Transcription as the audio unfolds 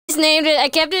just named it. I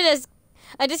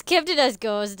just kept it as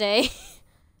Ghost Day.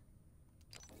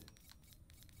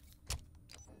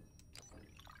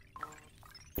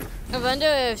 I wonder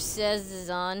if Says is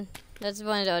on. That's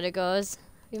one of the other goals.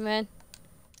 You man.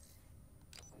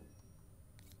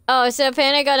 Oh, so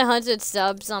apparently I got 100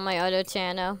 subs on my other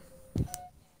channel.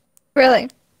 Really?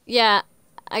 Yeah,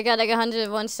 I got like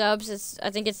 101 subs. I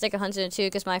think it's like 102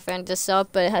 because my friend just subbed,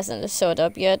 but it hasn't showed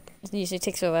up yet. It usually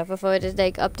takes forever for it to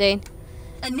like update.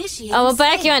 Oh, we're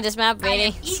back here on this map, really. I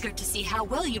am eager to see how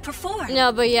well you perform.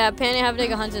 No, but yeah, apparently I have like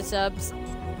 100 subs.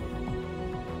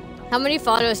 How many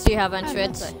followers do you have on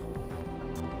Twitch?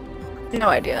 No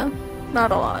idea.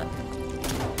 Not a lot.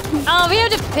 Oh, we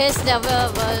have to piss that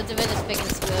the bit is big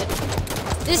and good.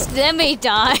 Just let me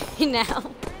die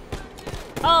now.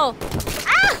 Oh!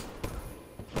 Ah!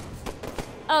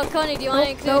 Oh, Coney, do you want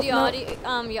to include your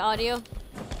audio?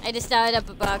 I just started up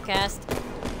a broadcast.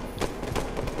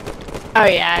 Oh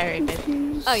yeah, I already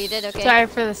did. Oh, you did? Okay. Sorry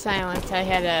for the silence. I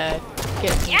had to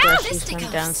get some groceries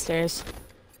from downstairs.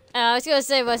 I was gonna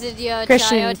say, was it your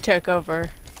Christian child? took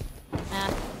over.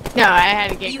 No, I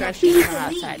had to get groceries from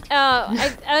outside. Oh,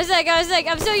 I was like,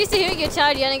 I'm so used to hearing your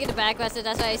child yelling at the background, so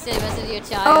that's why I said, was it your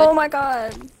child? Oh my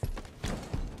god.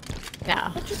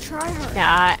 No. Let's just try hard.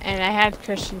 Nah, and I had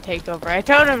Christian take over. I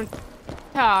told him to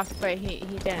talk, but he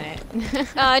didn't.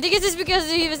 I think it's just because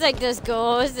he was like, this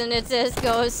ghost, and it says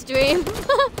ghost stream.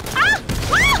 Ah!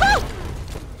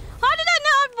 How did that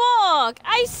not work?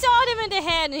 I shot him in the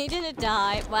head and he didn't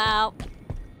die. Wow.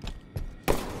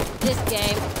 This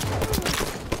game.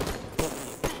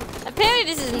 Apparently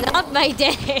this is not my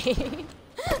day.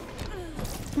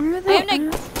 I'm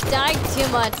like dying too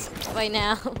much right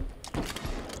now.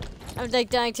 I'm like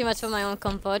dying too much for my own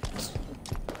comfort.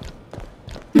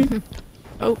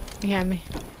 Oh, you had me.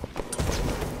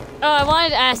 Oh, I wanted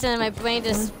to ask and my brain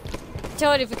just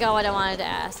totally forgot what I wanted to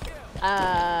ask.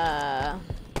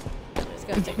 It's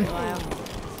gonna take me a while.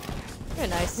 You're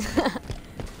nice.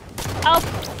 Oh!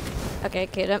 Okay,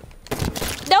 killed him.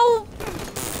 No!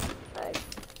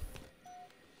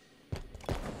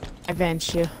 I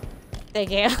benched you.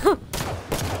 Thank you.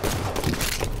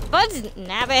 What's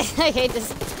nabbit? I hate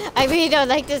this. I really don't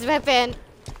like this weapon.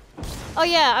 Oh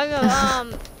yeah,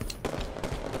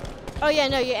 oh yeah,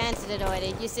 no, you answered it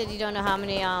already. You said you don't know how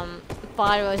many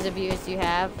followers of views you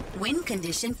have. Win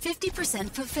condition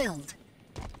 50% fulfilled.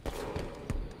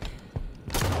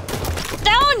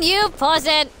 Don't you pause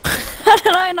it! How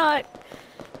did I not?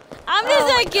 I'm just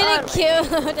like getting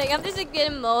cute. Like I'm just like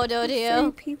getting modeled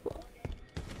here. People.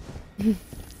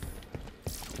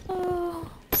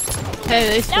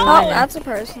 Hey, oh, that's a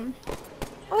person.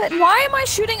 What? Why am I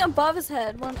shooting above his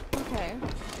head? Okay.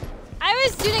 I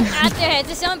was shooting at their heads.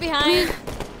 There's someone behind.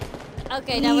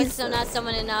 Okay, that was not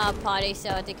someone in a party,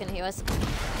 so they couldn't hear us.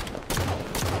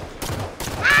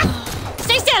 Ah!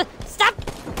 Stay still! Stop!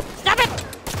 Stop it!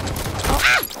 Oh.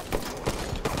 Ah!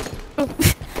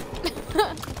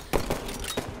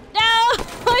 No!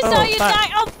 I saw you die!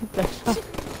 Oh!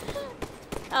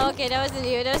 Oh, okay, that wasn't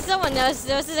you. That was someone else.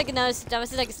 That was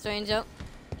just like a stranger.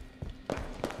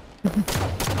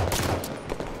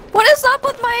 What is up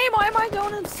with my aim? Why am I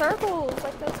going in circles?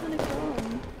 Like that's gonna kill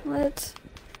him. What?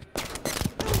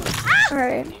 Ah!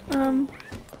 Alright,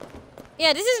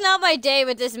 Yeah, this is not my day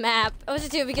with this map. Also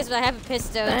too because I have a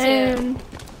pistol too.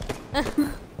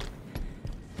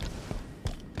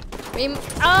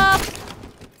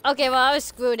 Okay, well I was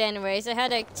screwed anyways. I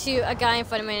had like a guy in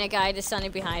front of me and a guy just standing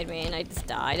behind me and I just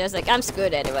died. I was like, I'm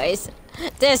screwed anyways.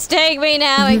 Just take me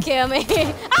now and kill me.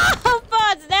 Oh,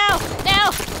 bots, no!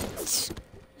 No!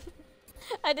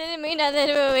 I didn't mean that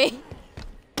literally.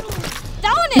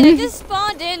 Don't it! I just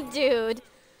spawned in, dude.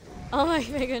 Oh my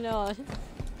freaking god.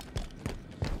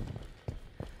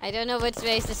 I don't know which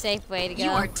way is the safe way to go. You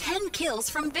are 10 kills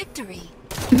from victory.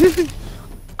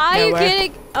 Are you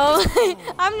kidding? Oh,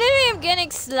 I'm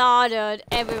getting slaughtered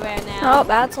everywhere now. Oh,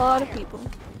 that's a lot of people.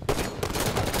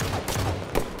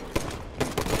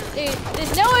 Dude,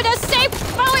 there's nowhere to safe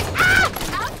going. Ah!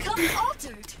 Outcome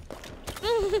altered.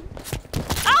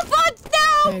 Oh, but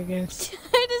no! I guess.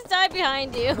 I just died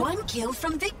behind you. 1 kill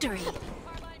from victory.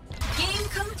 Game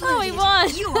concluded. Oh, we won.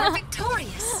 You are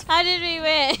victorious. How did we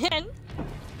win?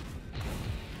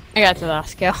 I got the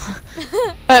last kill.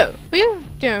 But we were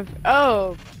doing.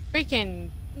 Oh,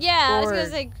 freaking. Yeah, I was gonna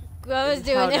say I was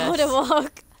doing it with a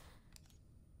walk.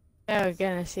 Oh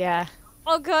goodness, yeah.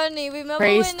 Oh, Courtney, remember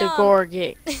Praise when the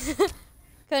Gorgix.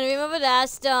 Courtney, remember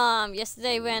last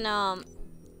yesterday when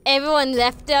everyone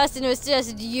left us and it was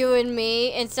just you and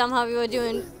me and somehow we were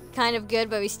doing kind of good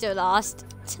but we still lost.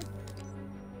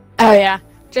 Oh yeah,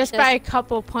 just by a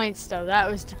couple points though. That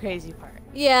was the crazy part.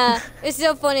 Yeah, it's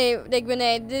so funny. Like when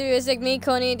there was like me,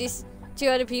 Connie, and these 2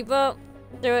 other people.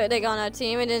 They were like on our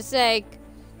team, and it's like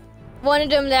one of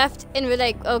them left, and we're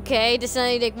like, okay. Just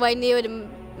suddenly like right near the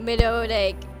middle,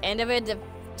 like end of it, the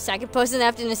second person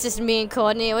left, and it's just me and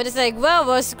Courtney. We're just like, well,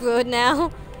 we're screwed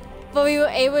now. But we were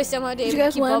able somehow to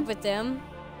keep up with them.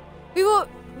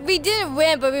 We didn't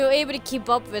win, but we were able to keep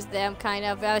up with them, kind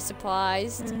of. I was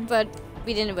surprised, but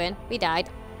we didn't win. We died.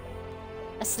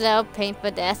 A slow,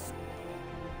 painful death.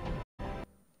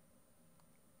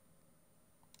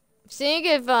 Seeing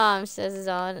if says it's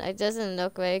on. It doesn't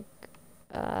look like.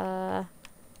 Let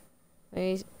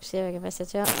me see if I can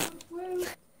message out.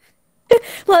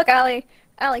 Look, Allie.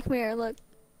 Allie, come here. Look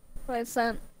what I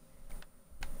sent.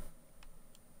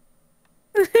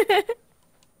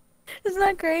 Isn't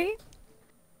that great?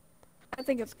 I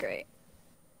think it's great.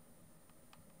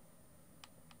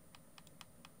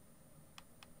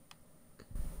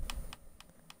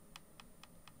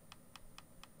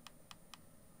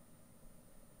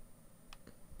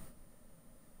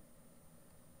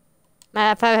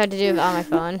 I probably had to do it on my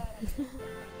phone.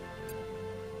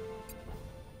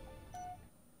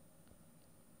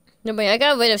 No, but I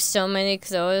got rid of so many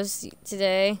clothes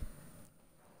today.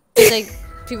 It's like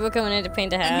people coming in to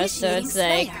paint the house, so it's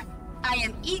like I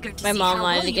am eager to my see mom how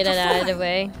wanted well to you get it out of the perform.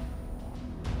 way.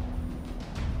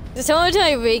 This whole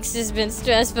entire week's has been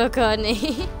stressful,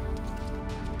 Courtney.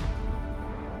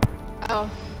 Oh,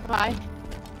 why?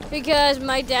 Because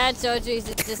my dad's surgery is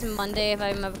this Monday, if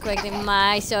I remember correctly.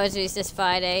 My surgery is this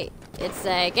Friday. It's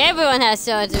like everyone has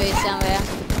surgery somewhere.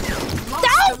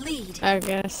 Lost the lead. I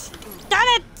guess. Done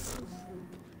it!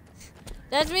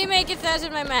 That's me making sounds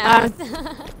with my mouth.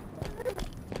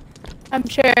 I'm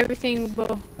sure everything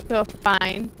will go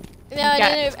fine. No,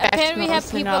 got apparently we have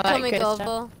specimens and people all that coming good over.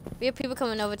 stuff. We have people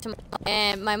coming over tomorrow,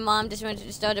 and my mom just went to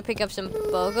the store to pick up some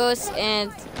burgers,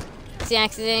 and she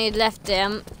accidentally left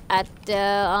them at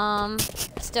the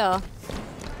store.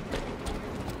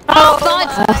 Oh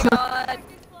God! my god.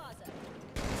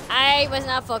 I was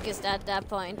not focused at that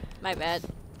point. My bad.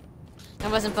 I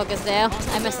wasn't focused there.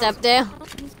 I messed up there.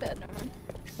 He's bad, never mind.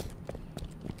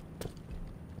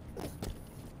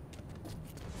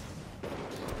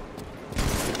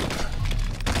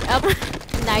 Oh,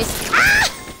 nice. Ah!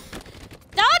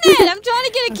 Darn it! I'm trying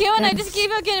to get a kill and I just keep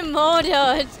on getting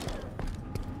murdered.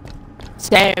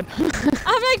 Same.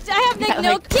 I have like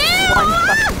no One kill!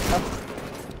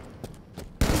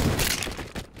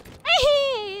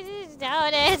 fucking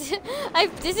Darn it.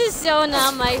 This is so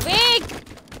not my week.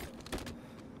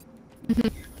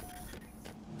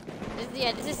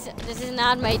 This is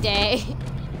not my day.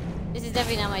 This is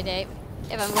definitely not my day.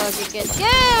 If I'm going to get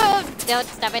killed! Don't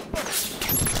stop it.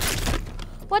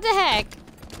 What the heck?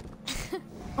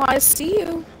 Oh, I see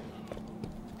you.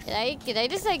 Did I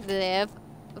just like live?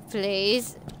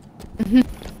 Please. Oh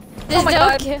There's my no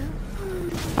god. kill.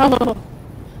 Oh.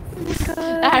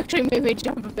 That actually made me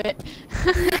jump a bit.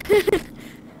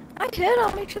 I hit,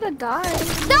 I'll make sure to die.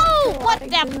 No! What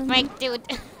the frick, dude?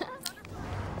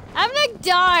 I'm like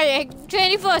dying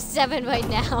 24/7 right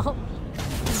now.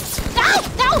 No!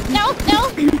 No! No! No!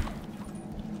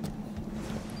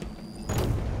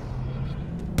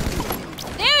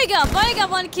 There we go! Finally got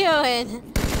one kill in.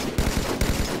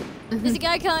 There's a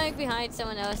guy coming behind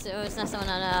someone else. Oh, it's not someone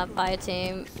on a fire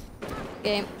team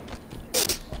game.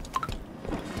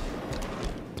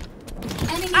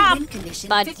 Enemy Ah, win condition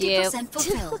but 50%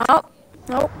 fulfilled. Oh,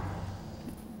 nope.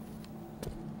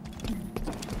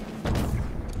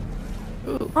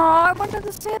 Ooh. Oh, I wanted to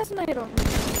assassinate him.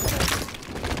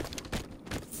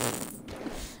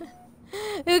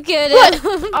 Who killed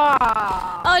him?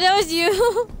 Ah. Oh, that was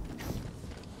you.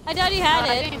 I thought you had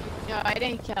it. I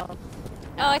didn't kill him.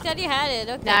 Oh, I thought you had it.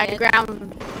 Okay. Nah, the good.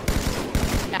 ground.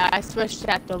 Nah, I switched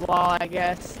at the wall, I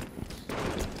guess.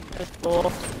 That's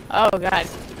cool. Oh god.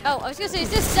 Oh, I was gonna say, is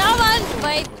this someone?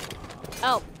 Wait.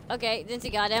 Oh, okay. Then she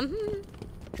got him.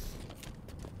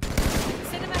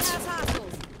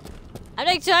 I'm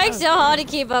like trying so hard to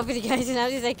keep up with you guys, and I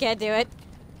just I can't do it.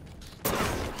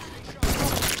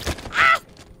 Ah!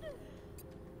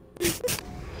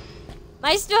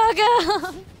 My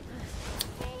struggle.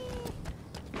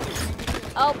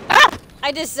 Oh, Ah!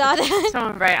 I just saw that.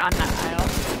 Someone right on that aisle.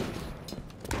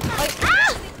 Wait,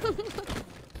 ah!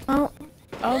 Oh,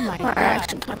 Oh my our god.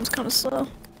 action time's kind of slow.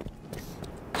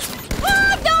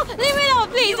 Oh, no! Leave me alone,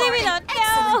 please! Leave me alone!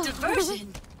 Excellent No!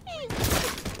 diversion.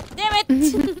 Damn it!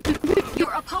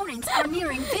 Your opponents are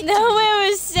nearing victory. Nowhere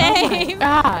was Oh my safe!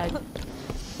 god.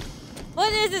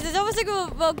 What is this? It's almost like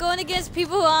we're going against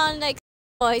people who are on like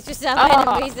boys for some Oh.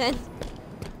 random reason.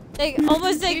 Like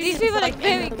almost like these people are like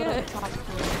very good.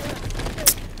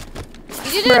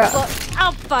 You did it.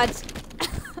 Oh, fudge.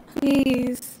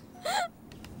 Jeez.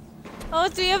 All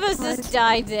three of us just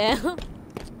died there.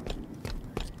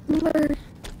 Where?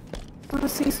 I wanna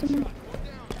see some.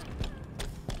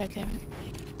 Okay.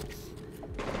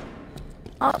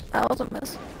 Oh, that was a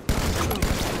miss.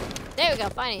 There we go.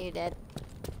 Finally, you did.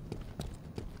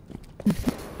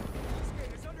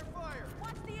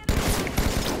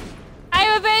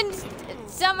 I avenged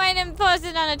some random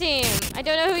person on a team. I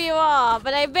don't know who you are,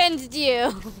 but I avenged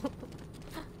you.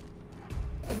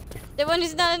 The one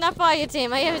who's not enough for your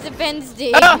team. I have avenged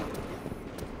you. Ah!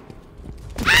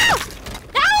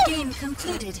 No! Game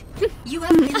concluded. You have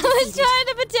been I was defeated. trying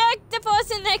to protect the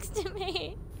person next to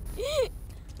me.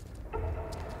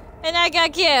 And I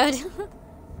got killed.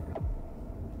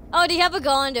 Oh, do you have a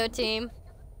Gondo team?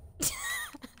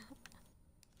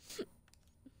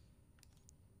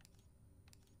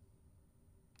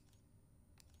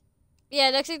 Yeah,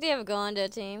 it looks like they have a Gondo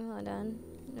team. Hold on.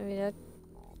 Let me look.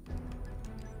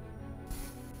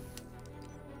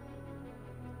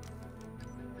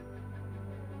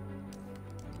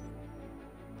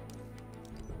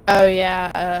 Oh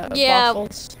yeah, Yeah.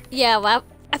 waffles. Yeah, well,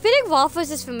 I feel like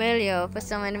Waffles is familiar for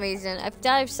some reason. I thought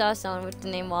I saw someone with the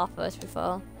name Waffles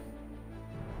before.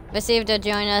 Let's see if they'll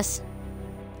join us.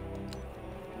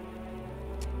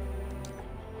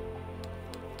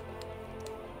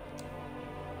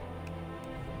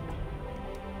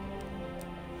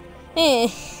 Eh.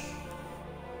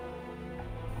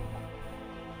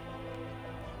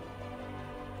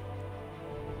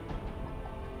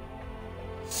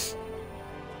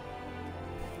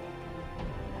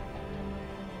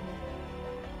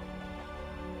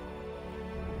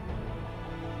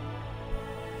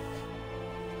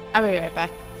 I'll be right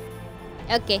back.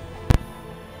 Okay.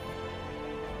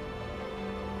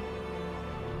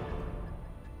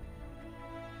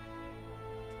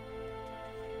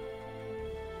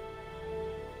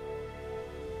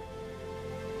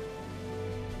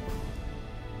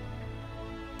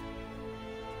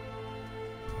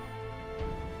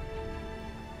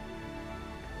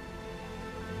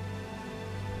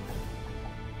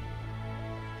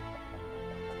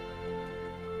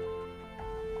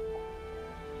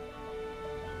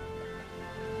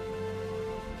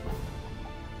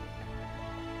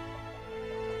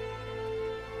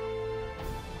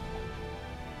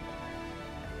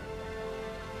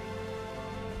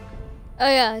 Oh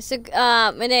yeah, so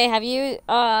Renee, have you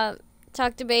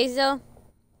talked to Basil?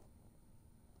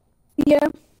 Yeah.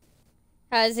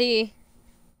 How's he?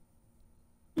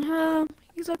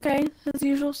 He's okay. His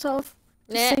usual self.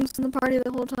 Just Nah. sings in the party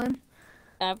the whole time.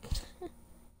 Uh,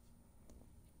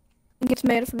 He gets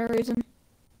mad for no reason.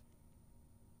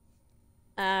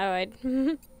 Alright.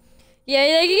 Yeah,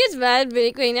 like he gets mad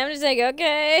pretty quick. I'm just like,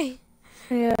 okay.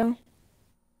 Yeah.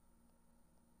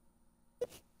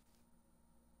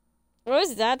 What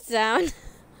was that sound?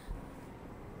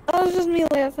 That was just me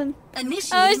laughing.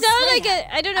 Initiating Oh, it sounded like Slayer.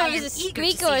 I don't know I if it am was a eager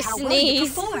to squeak see or a how well you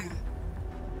sneeze. perform.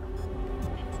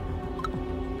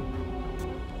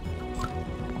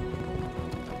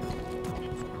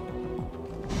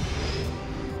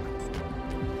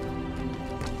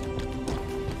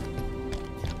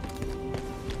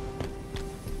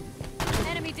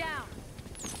 Enemy down.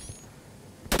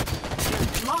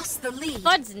 Lost the lead.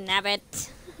 God's nabbit.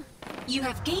 You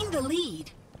have gained the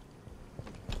lead.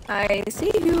 I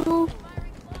see you.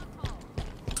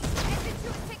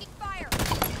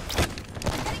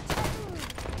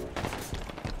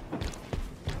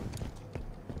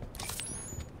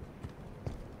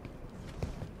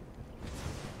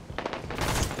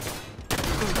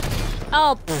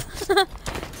 Oh.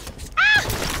 Ah!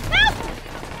 No!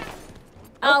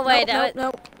 Oh wait, that was.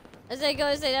 Nope. I was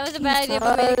gonna say that was a bad idea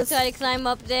for me to Jesus. try to climb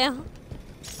up there.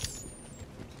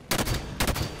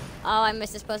 Oh, I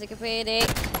missed this puzzle completely.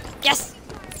 Yes!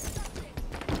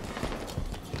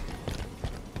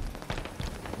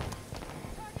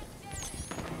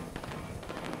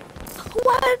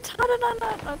 What? How did I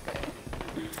not? Okay.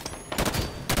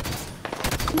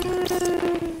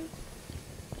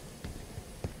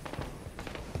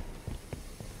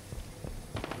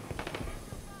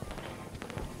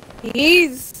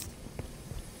 Jeez.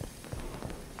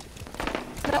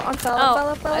 No, I fell.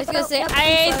 Oh, I was gonna say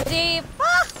ISD.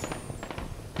 Ah!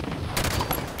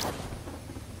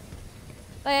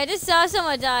 Wait, I just saw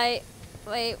someone die.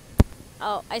 Wait.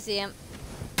 Oh, I see him.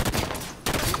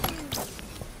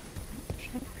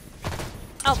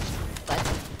 Oh, what?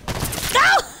 No!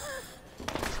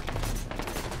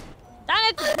 Darn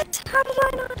it! How did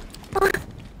I not?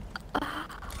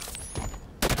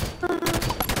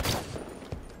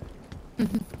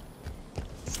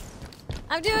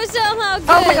 I'm doing somehow good.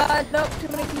 Oh my god, nope, too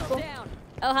many people.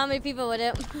 Oh, how many people with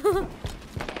it?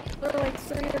 There were like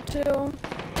 3 or 2.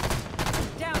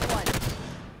 Down one.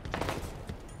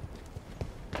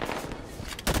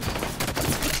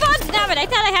 Fudge, damn it! I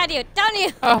thought I had you. Down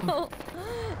you. Oh.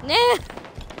 Nah.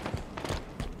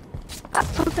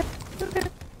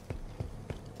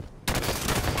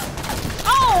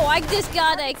 Oh, I just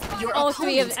got like all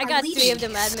 3 of. I got 3 of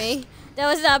them at me. That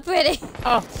was not pretty.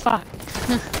 Oh, fuck.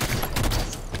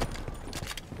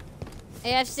 I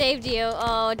have saved you.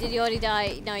 Oh, did you already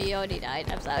die? No, you already died.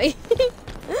 I'm sorry.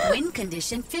 Win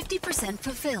condition 50%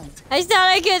 fulfilled. I thought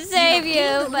I could save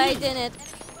you, but I didn't.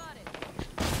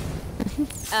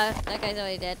 Oh, that guy's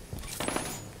already dead.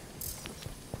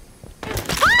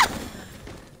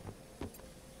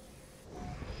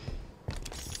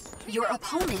 Your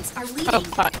opponents are leading. Oh,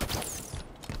 fuck.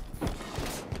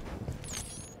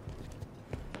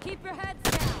 Keep your heads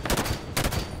down.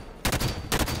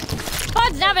 Oh,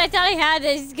 damn it, I thought I had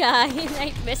this guy.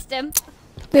 I missed him.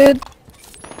 Dude.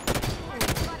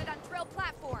 Spotted on trail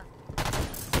platform.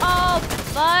 Oh,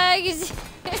 bugs.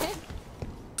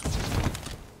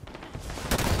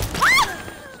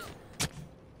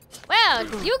 Well,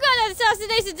 you got an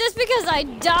assassination just because I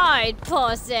died,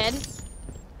 person.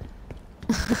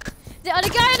 The other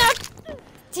guy in our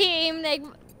team,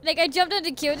 like I jumped on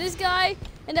to kill this guy,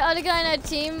 and the other guy in our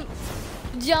team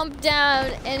jumped down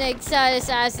and like started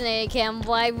assassinating him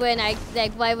right when I'm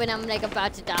like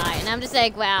about to die, and I'm just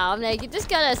like, wow, I'm like, you just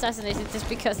got an assassination just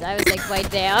because I was like right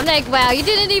there. I'm like, wow, you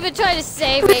didn't even try to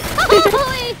save me.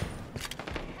 Holy!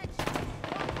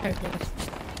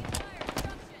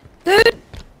 Dude!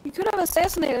 You could have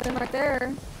assassinated him right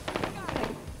there.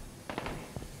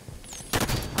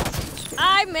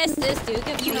 I missed this dude You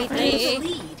have gained the completely.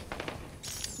 lead.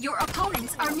 Your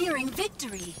opponents are nearing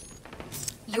victory.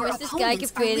 I Your missed this guy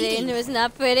opponents are completely, and it leading. was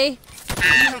not pretty.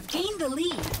 You have gained the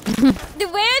lead. The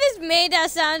way I just made that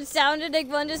sounded like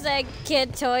one of those like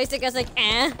kid toys. Like I was like,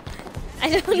 eh. I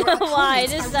don't Your know why.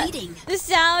 opponents are leading. The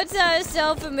sound sounded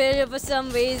so familiar for some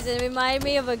reason. It reminded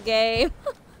me of a game.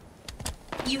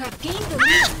 You have gained the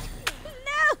lead.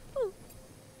 No.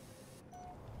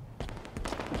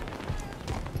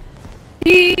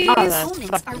 Your Oh, that's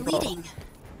opponents are fucking cool. leading.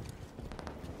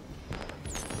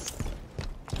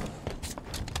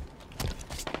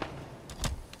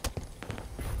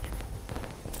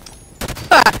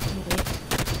 Fuck.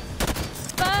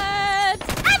 But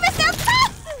I messed up.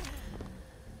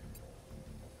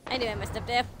 I knew I messed up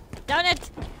there. Darn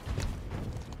it.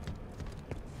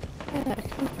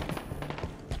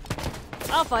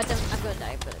 I'll fight him. I'm gonna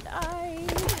die. I'm gonna die.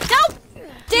 No!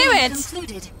 Damn Game it!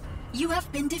 concluded. You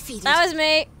have been defeated. That was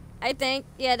me. I think.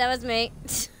 Yeah, that was me.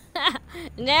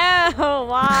 No,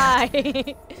 why?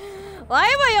 Why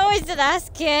am I always the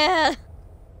last kill?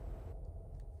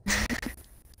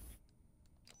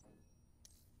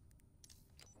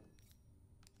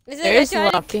 There is a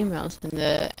lot of females in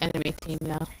the enemy team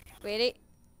now. Really?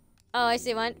 Oh, I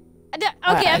see one. Okay,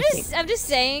 I I'm just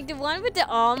saying the one with the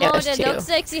armor Yeah, there's that two. looks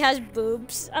like she has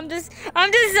boobs. I'm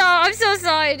so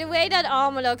sorry. The way that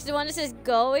armor looks, the one that says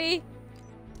 "Goey."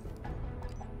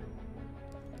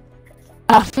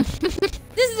 Oh. Just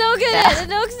look at Yeah. it. It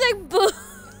looks like boobs.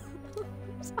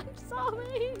 I'm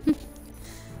sorry.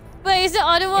 Wait, is the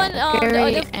other one? Yeah, The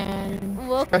Gary other and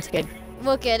Wook. Roskid.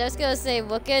 Wooked. I was gonna say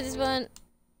Wooked is one.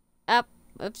 Up.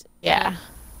 Oops. Yeah.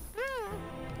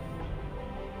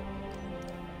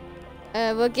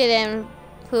 Wooked and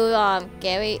who?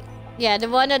 Gary. Yeah, the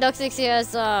one that looks like she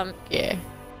has Yeah.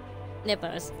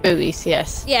 nipples. Boobies,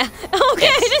 yes. Yeah. Okay.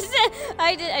 Yes.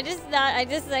 I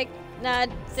just like not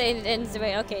saying it in the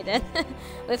way. Okay then.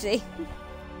 Whoopsie.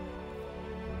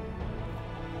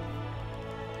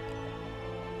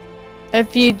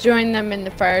 If you join them in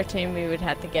the fire team, we would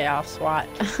have to get off SWAT.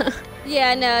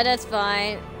 Yeah, no, that's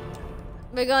fine.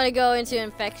 We're gonna go into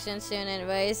infection soon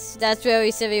anyways. That's where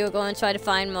we said we were going to try to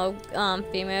find more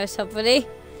females, hopefully.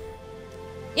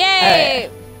 Yay!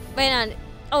 Wait on.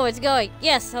 Oh, it's going.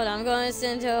 Yes, hold on. I'm going to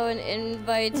send her an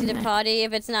invite to the party.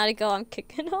 If it's not a go, I'm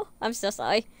kicking her. I'm so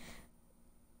sorry.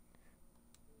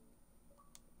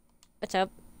 What's up?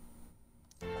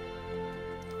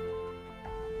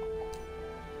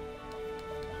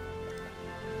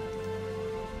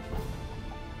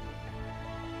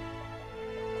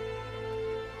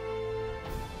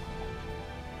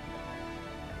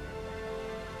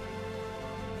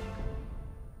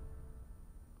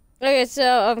 Okay,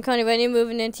 so Connie, when are you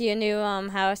moving into your new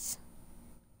house?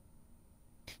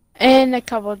 In a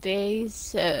couple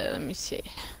days, let me see.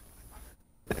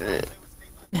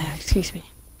 Excuse me.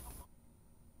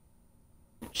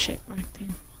 Check my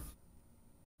thing.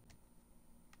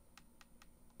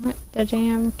 What the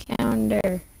damn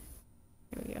calendar?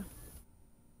 Here we go.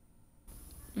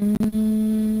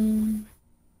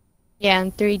 Yeah,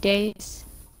 in 3 days.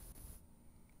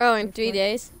 Oh, in 3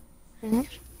 days. Does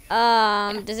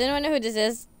anyone know who this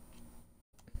is?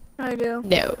 I do.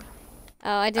 No.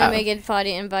 Oh, I didn't make it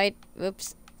party invite.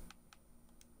 Whoops.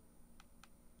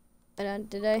 I don't,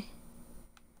 did I?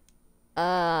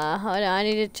 Hold on, I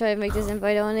need to try to make this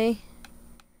invite only.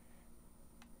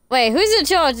 Wait, who's in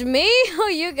charge? Me or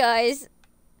you guys?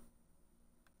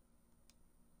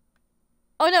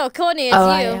 Oh no, Courtney, it's you.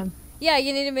 I am. Yeah,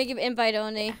 you need to make it invite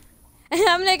only. And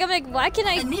I'm like, why can't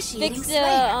I Initiating fix the Slayer.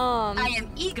 I am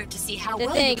eager to see how the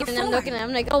well thing? you And I'm perform. looking at it,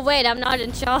 I'm like, oh wait, I'm not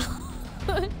in charge.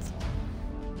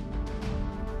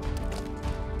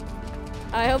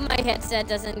 I hope my headset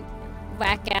doesn't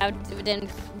whack out, then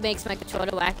makes my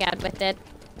controller whack out with it.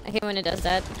 I hate when it does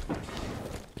that.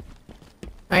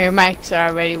 Oh, your mics are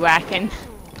already whacking.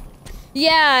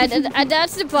 Yeah,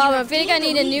 that's the problem. I feel like I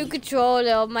need a new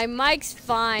controller. My mic's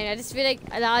fine. I just feel like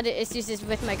a lot of the issues is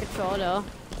with my controller.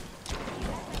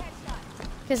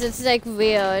 Because it's like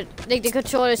weird. Like the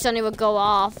controller suddenly will go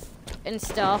off and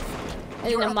stuff.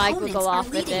 And Your the mic will opponents go are off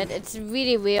with leading. it. It's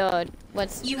really weird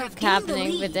what's You have gained the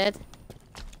happening with lead. it.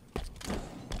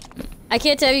 I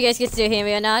can't tell if you guys can still hear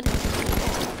me or not.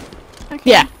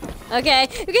 Yeah. Okay,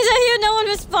 because I hear no one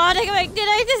responding. I'm like, did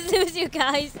I just lose you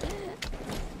guys?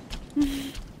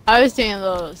 I was doing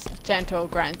those gentle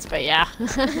grunts, but yeah.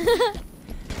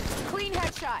 Clean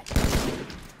headshot.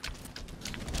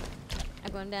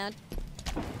 I'm going down.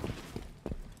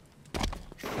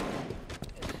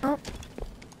 Oh.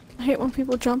 I hate when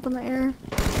people jump in the air.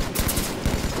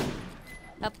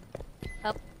 Up.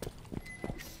 Up.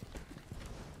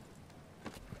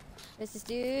 Where's this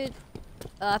dude?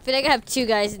 I feel like I have 2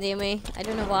 guys near me. I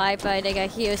don't know why, but I think I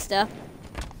hear stuff.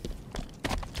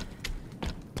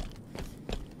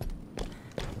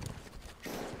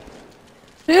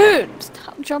 Dude,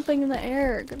 stop jumping in the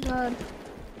air. Good God.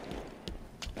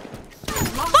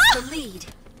 Lost the lead.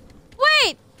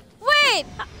 Wait! Wait!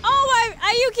 Oh,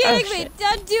 are you kidding me? shit.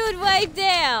 That dude right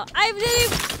there. I'm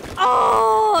literally...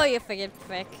 Oh, you freaking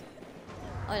prick.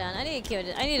 Hold on, I need to kill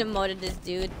this. I need to murder this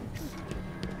dude.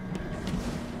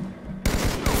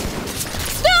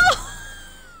 No!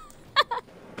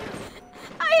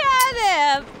 I had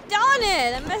him! Darn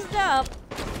it! I messed up.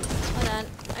 Hold on,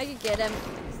 I can get him.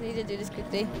 Just need to do this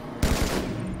quickly.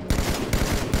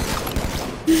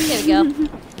 There we go.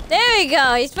 There we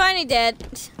go. He's finally dead.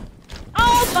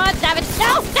 Oh, god damn it!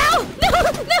 No! No! No!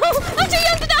 No! I'm too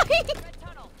young to die!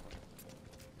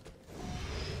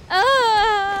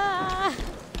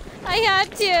 I had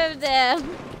 2 of them.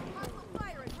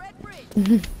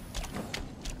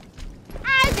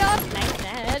 I don't like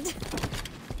that.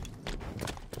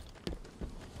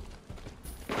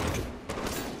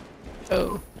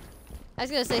 Oh. I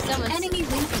was gonna say someone. Enemy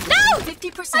win. No!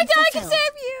 50% I thought I could fulfilled.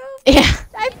 save you! Yeah.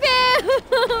 I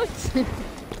failed!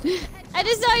 I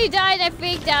just saw you die and I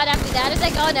freaked out after that. It's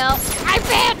like, oh no. I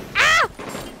failed! Ah!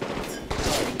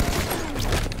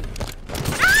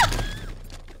 Ah!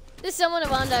 There's someone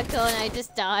around that corner and I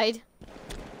just died.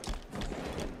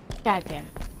 God damn.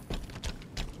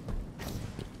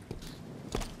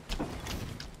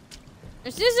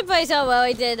 I'm still surprised how well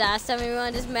I did last time we were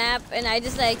on this map, and I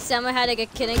just like somehow had like a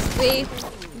killing spree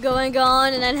going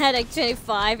on, and then had like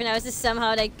 25, and I was just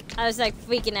somehow like I was like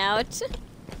freaking out.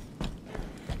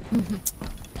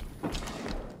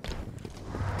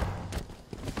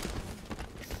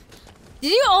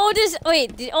 Did you all just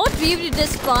wait? Did all 3 of you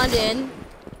just spawn in?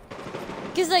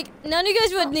 Cause like none of you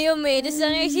guys were near me. Just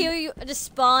suddenly I hear you the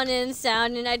spawn in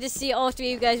sound, and I just see all 3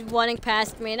 of you guys running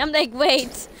past me, and I'm like,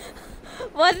 wait.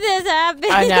 What is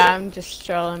happening? I know, I'm just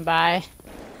strolling by.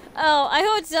 Oh, I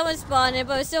heard someone spawn in,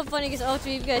 but it was so funny because all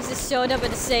 3 of you guys just showed up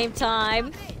at the same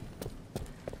time.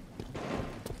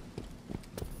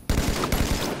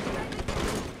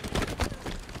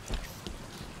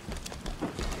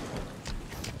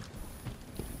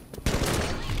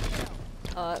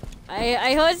 Oh,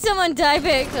 I heard someone die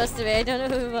very close to me. I don't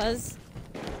know who it was.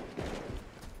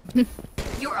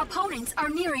 Your opponents are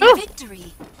nearing Oh.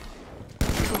 victory.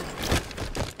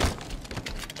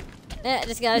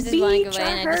 This guy was just running away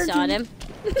and I just shot him.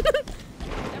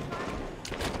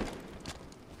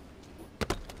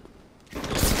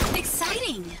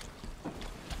 Exciting.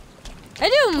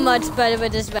 I do much better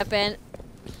with this weapon.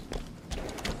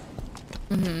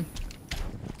 Mm-hmm.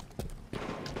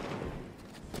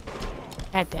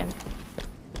 God damn.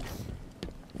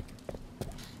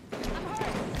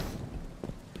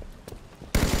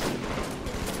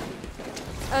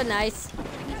 Oh, nice.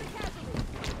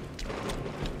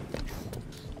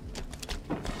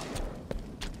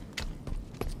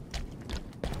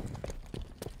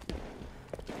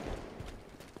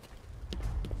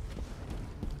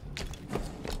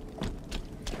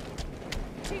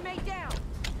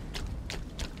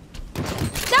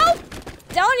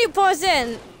 pause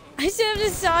in. I should have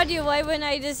just saw you. Why wouldn't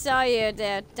I just saw you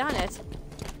there? Darn it.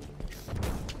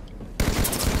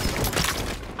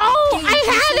 Oh, I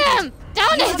had him!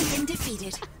 Darn You it! have been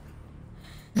defeated.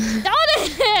 Darn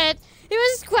it! He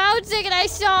was crouching and I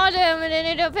shot him, and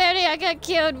then apparently I got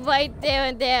killed right there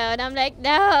and there, and I'm like,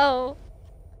 no.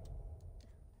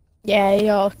 Yeah,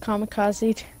 y'all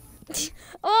kamikazed.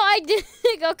 Oh, I didn't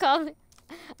go come.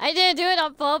 I didn't do it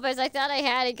on purpose. I thought I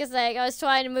had it because like I was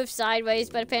trying to move sideways,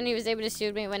 but apparently he was able to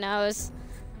shoot me when I was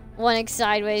running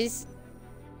sideways.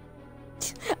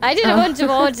 I didn't run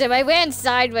towards him. I ran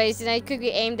sideways and I quickly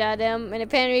aimed at him, and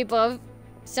apparently we both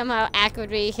somehow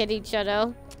accurately hit each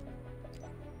other.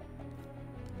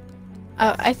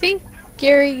 I think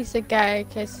Gary's a guy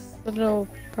because the little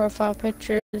profile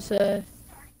picture is a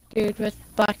dude with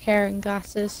black hair and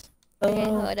glasses. The Okay,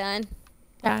 little hold on.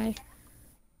 guy.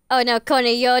 Oh no,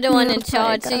 Connie, you're the one in Okay,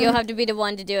 charge, so got you'll it. have to be the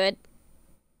one to do it.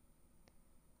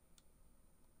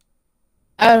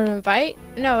 An invite?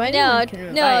 No, No, anyone can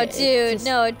invite.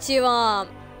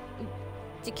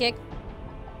 to kick.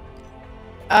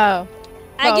 Oh.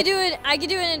 I Well, could do it. I could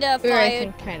do it in the we were, I fire.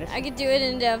 think, kind of. I could do it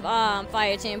in the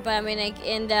fire team, but I mean like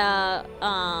in the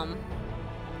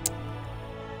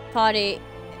party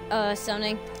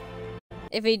something.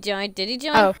 If he joined, did he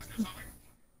join? Oh.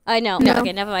 I know. No.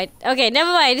 Okay, never mind. Okay,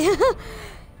 never mind.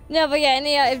 No, but yeah, and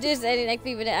yeah, if there's any like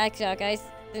people that act out, guys,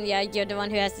 then yeah, you're the one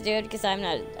who has to do it because I'm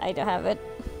not. I don't have it.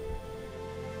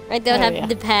 I don't Oh, have yeah.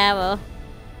 the power.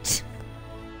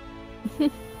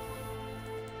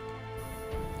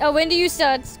 Oh, when do you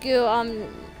start school?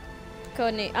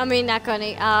 Courtney. I mean, not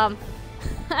Courtney.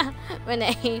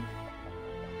 Renee.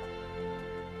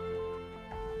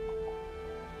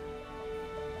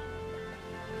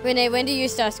 Renee, when do you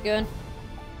start school?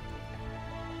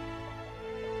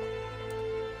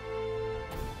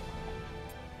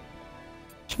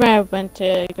 Tomorrow went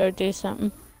to go do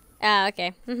something. Ah,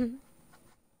 okay.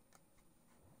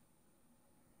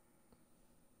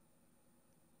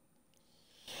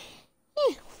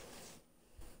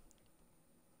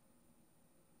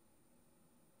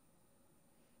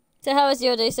 So how was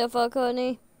your day so far,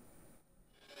 Courtney?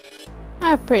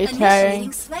 Pretty tiring.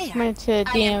 Initiating Slayer. Went to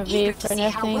I am eager DMV to for see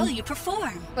how well nothing. you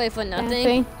perform. Wait for nothing.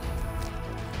 Nothing.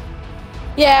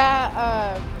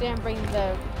 Yeah, didn't bring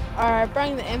the, or I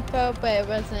bring the info, but it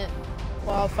wasn't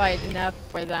qualified enough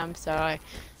for them, so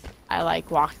I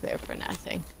like walked there for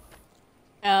nothing.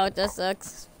 Oh, that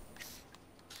sucks.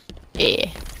 Yeah.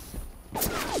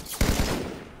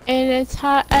 And it's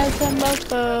hot as a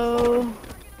mofo.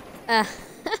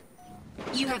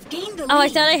 You have gained the lead. Oh, I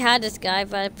thought I had this guy,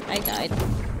 but I died.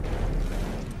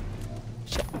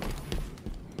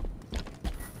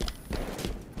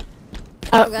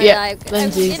 Oh, gonna yeah, die.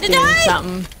 Lindsay's I'm gonna doing die!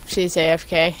 something. She's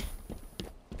AFK.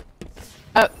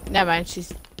 Oh, never mind,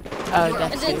 she's... Oh, Your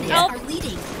that's it- opponents yeah. are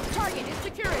leading.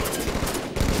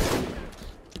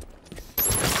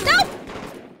 No!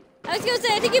 I was gonna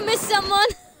say, I think you missed someone.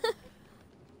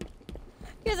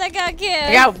 Because I got killed.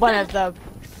 I got one of them.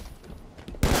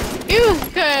 You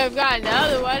could have gotten the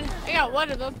other one. I got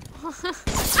one of them.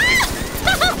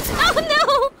 Oh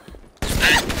no!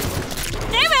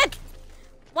 Damn it!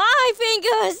 Why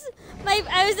fingers?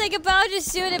 I was like about to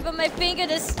shoot it, but my finger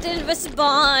just didn't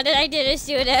respond, and I didn't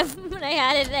shoot him. And I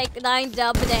had it like lined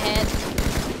up in the head.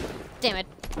 Damn it!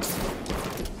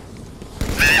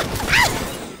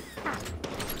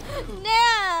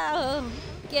 No!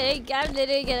 I'm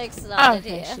literally getting Oh, slaughtered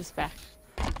okay, here. she's back.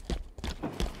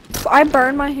 I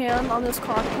burned my hand on this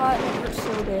crock pot and it hurt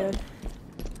so bad.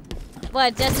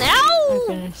 What? Just now? Oh,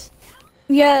 goodness.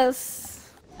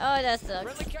 Yes. Oh, that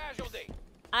sucks.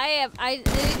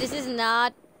 This is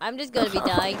not, I'm just gonna be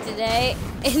dying today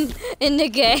in the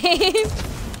game.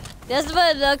 That's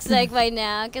what it looks like right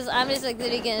now, because I'm just like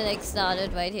literally getting like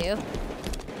started right here.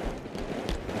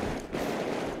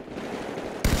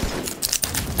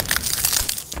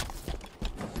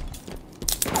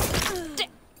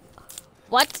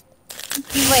 What?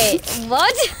 Wait,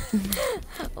 what?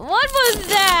 What was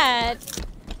that?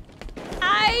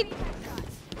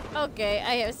 Okay,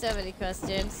 I have so many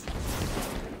questions.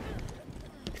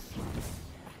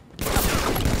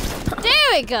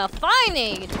 There we go,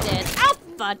 finally it did. Ow,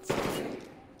 but.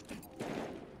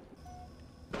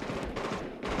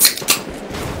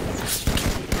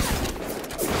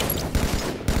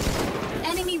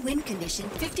 Enemy win condition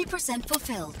 50%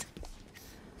 fulfilled.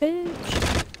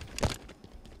 Bitch.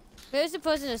 Where's the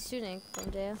person that's shooting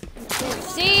from there?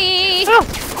 Let's see! Oh!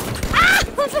 Ah!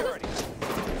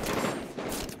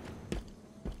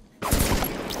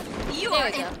 You There are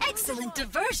we go. an excellent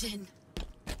diversion.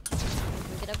 Let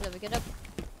me get up, let me get up.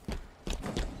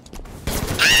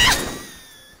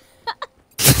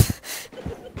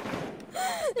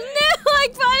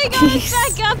 putting us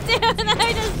back up there and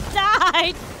I just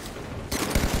died.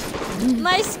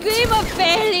 My scream of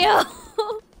failure.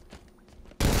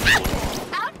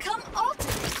 Outcome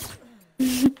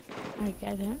altered. I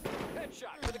get it.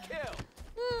 Headshot for the kill.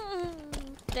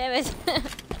 Damn it.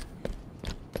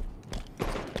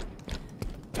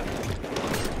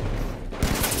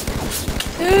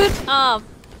 Dude. Oh.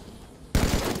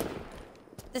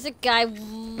 There's a guy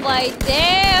right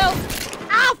there.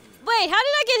 Ah! Wait, how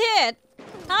did I get hit?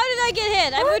 How did I get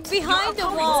hit? I moved behind the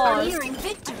wall. Nearing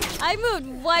victory. I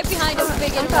moved right behind a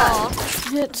friggin' wall.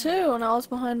 Hit too, and I was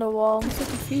behind a wall. I'm so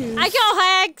confused. I call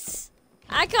hacks.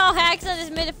 I call hacks on this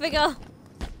minifigure.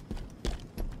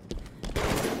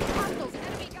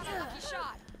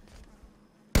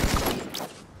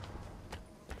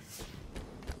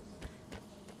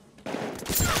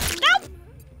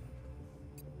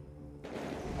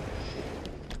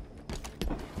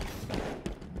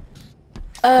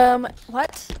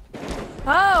 What?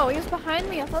 Oh, he was behind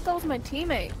me. I thought that was my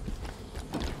teammate.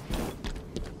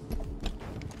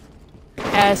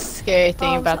 That's the scary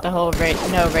thing about the whole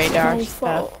no radar My stuff.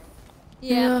 fault.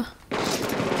 Yeah.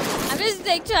 I'm just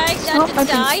like trying Oh, not to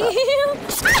die.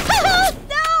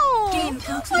 No! Game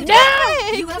concluded.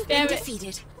 No! You have been Damn it.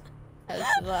 defeated. That was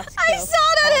the last I kill. saw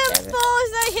that God him damn it. fall,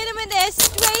 so I hit him in there,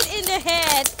 straight in the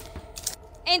head.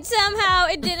 And somehow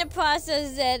it didn't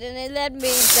process it, and it let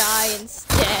me die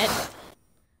instead.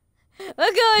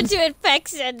 We're going to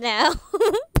infection now.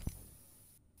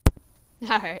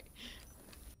 Alright.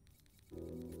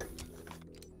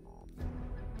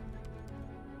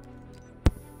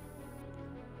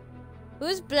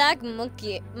 Who's Black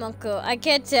Monkey? Monko? I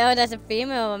can't tell that's a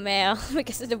female or male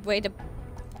because of the way the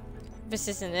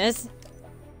position is.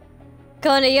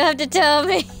 Connor, you have to tell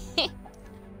me.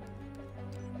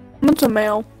 It's a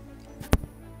male.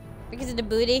 Because of the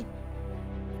booty.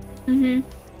 Mm-hmm.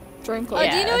 Drink Oh,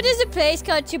 do you know there's a place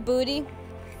called Djibouti?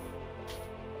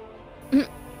 Did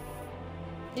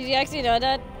you actually know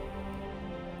that?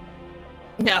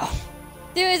 No.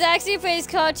 There is actually a place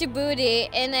called Djibouti,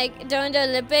 and like during the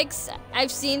Olympics,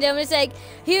 I've seen them. It's like,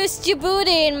 here's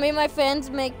Djibouti, and me and my friends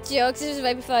make jokes. This was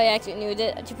right before I actually knew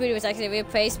that Djibouti was actually a real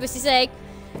place. But she's like,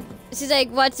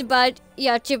 what's about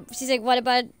she's like, what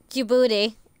about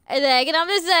Djibouti? And I'm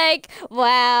just like,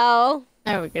 wow.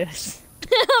 Oh my goodness.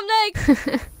 I'm like,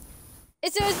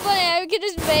 it's so funny. I could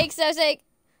just make. So I was like,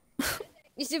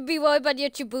 you should be worried about your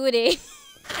Djibouti.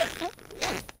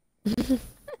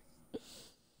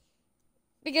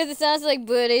 Because it sounds like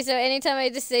booty, so anytime I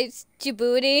just say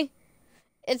Djibouti,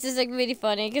 it's just like really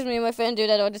funny. Because me and my friend do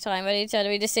that all the time. At each other,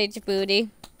 we just say Djibouti.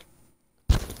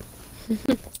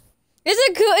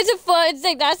 It's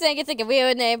like not saying it's like a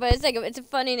weird name, but it's like it's a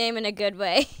funny name in a good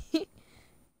way.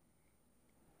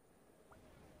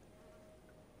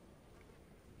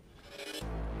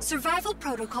 Survival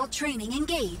protocol training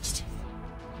engaged.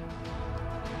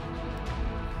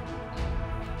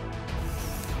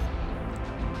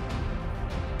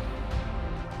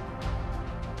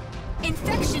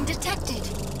 Infection detected.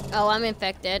 Oh, I'm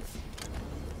infected.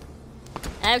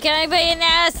 I'm coming for you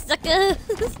now, suckers.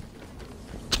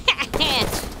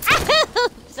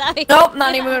 Sorry. Nope,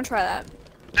 not even gonna try that.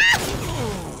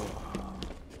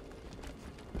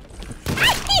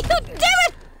 Damn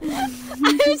it!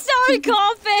 I'm sorry,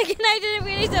 Config, and I didn't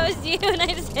realize that was you, and I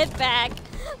just hit back.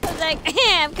 I was like,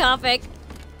 I'm Config.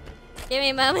 Give me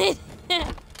a moment.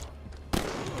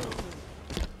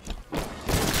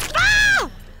 Ah!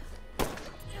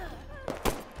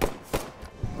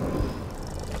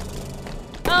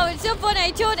 Oh, it's so funny.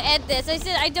 I told Ed this. I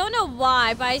said, I don't know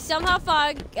why, but I somehow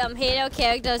found Halo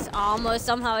characters almost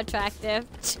somehow attractive.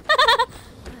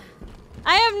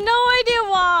 I have no idea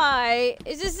why.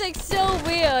 It's just like so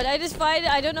weird. I just find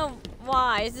it, I don't know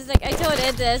why. It's just like, I told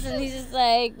Ed this, and he's just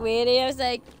like, really? I was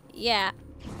like, yeah.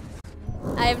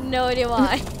 I have no idea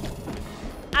why.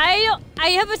 I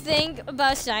have a thing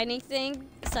about shiny things.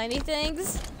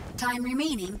 Time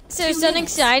remaining. So 2 something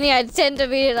minutes. shiny, I tend to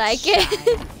really like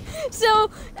it. So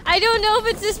I don't know if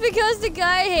it's just because the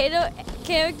Halo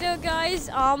character guy is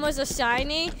almost a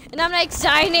shiny, and I'm like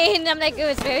shiny, and I'm like, oh,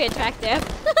 it's very attractive.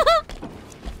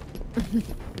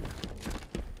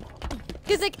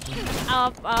 Cause like,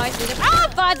 oh, I see them. Oh,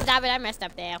 bots, damn it, I messed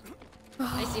up there.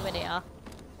 I see where they are.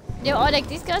 They're all like,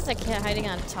 these guys are hiding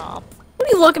on top. What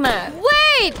are you looking at?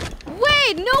 Wait,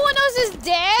 no one else is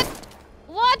dead.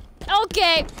 What?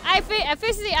 Okay,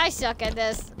 officially I suck at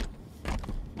this.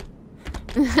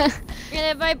 And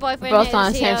then my boyfriend Both is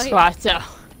on the same here. squad, so.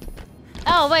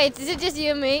 Oh wait, is it just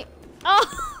you and me? Oh,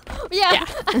 yeah.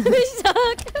 We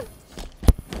suck.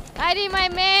 I need my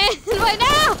man right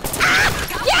now.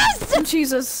 Ah! Yes!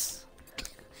 Jesus.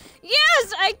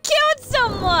 Yes, I killed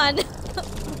someone.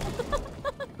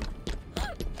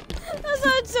 That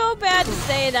sounds so bad to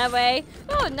say it that way.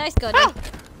 Oh, nice Cody. Oh.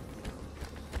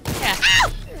 Yeah.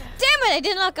 Ah! Damn it! I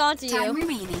didn't lock onto you. Time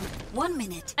remaining. 1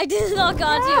 minute. I didn't lock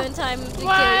onto you in time to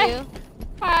Why? kill you.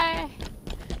 Why?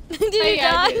 Did I you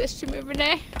gotta die? do this to me,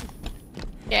 Renee.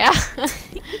 Yeah.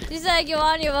 She's like, you're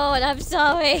on your own. I'm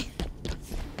sorry.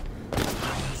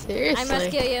 Seriously. I must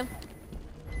kill you.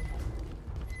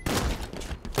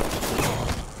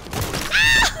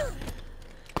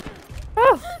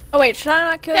 Oh wait, should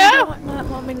I not kill No. you? You don't not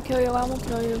want me to kill you? I won't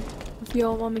kill you if you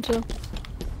don't want me to.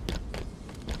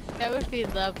 That would be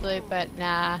lovely, but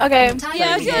nah. Okay.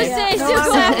 Yeah, I was gonna say, No, still I go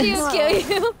won't. after you No, and I kill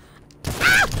you.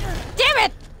 Ah! Damn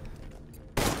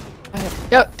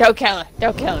it! Don't kill her.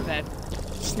 Don't kill her, babe.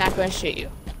 She's not gonna shoot you.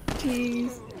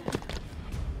 Jeez.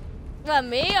 What,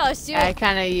 me or shoot? I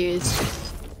kinda used...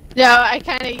 No, I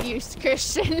kinda used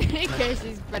Christian because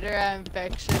he's better at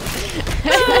infection.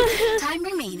 Time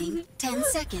remaining. 10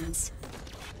 seconds.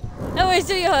 Oh wait,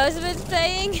 so your husband's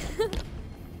playing?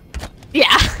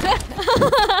 Yeah.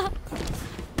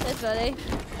 That's funny.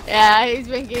 Yeah, he's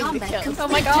been getting the Combat kills. complete. Oh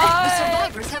my The god.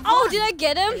 survivors have Oh, won. did I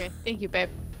get him? Okay, thank you, babe.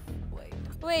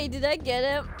 Wait, did I get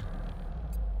him?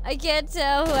 I can't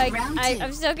tell who Round two.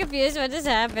 I'm so confused what just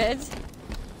happened.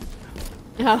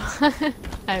 No.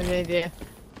 I have no idea.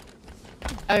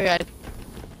 Oh god.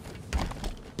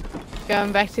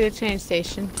 Going back to the train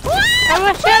station. Oh,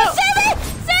 watch out! Save me!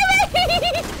 Save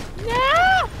me!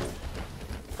 No!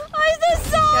 I just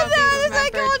saw Shelby that! It's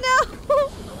like, remembered. oh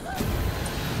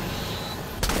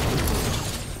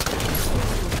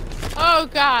no! Oh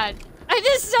god. I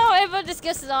just saw everyone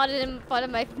discussing on it in front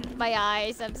of my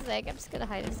eyes. I'm just like, I'm just gonna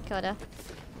hide this Coda.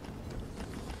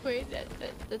 Wait,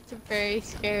 that's a very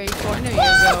scary corner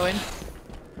you're going.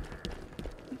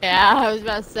 Yeah, I was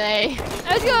about to say.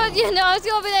 I was going, you know, I was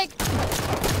gonna be like,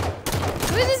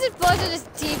 who is this supposed to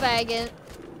just teabagging?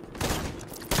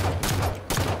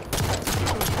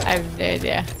 I have no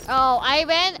idea. Oh, I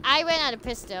ran out of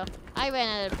pistol.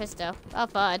 Oh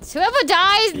fudge. Whoever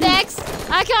dies next,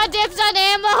 I can't dip on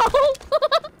ammo.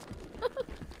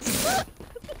 Because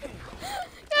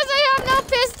I have no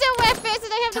pistol weapons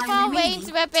and I have to Time fall remaining. range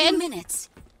 2 weapon. minutes.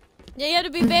 Yeah, you have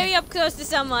to be very up close to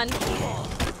someone.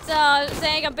 So, I'm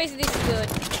saying I'm basically screwed.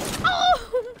 Oh!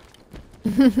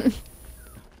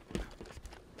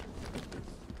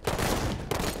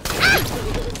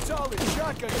 Solid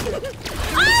shotgun kill.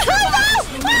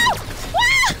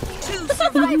 Two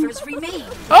survivors remain.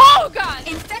 Oh god!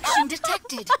 Infection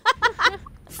detected.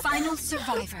 Final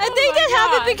survivor. I think that God.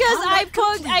 happened because I Combat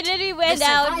poked, I complete. literally went The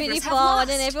out survivors really have far and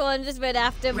lost. everyone just went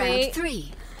after me. Round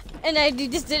 3. And you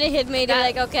just didn't hit me. They're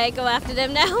like, okay, go after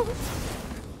them now.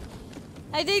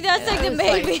 I think that's like the was,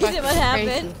 main like, reason fucking what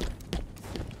happened. crazy.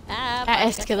 Ah,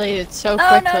 That fuck. escalated so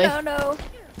Oh quickly. no.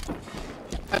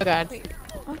 Oh god.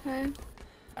 Okay.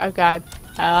 Oh god.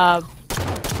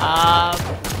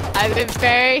 I've been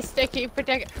very sticky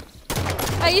protect.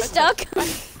 Are you stuck?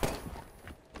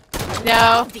 No.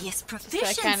 Obvious I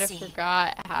kind of proficiency. forgot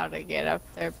how to get up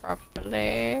there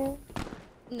properly.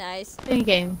 Nice.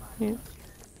 Thinking. Yeah.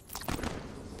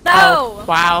 No! Oh,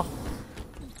 wow.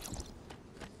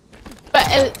 But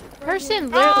a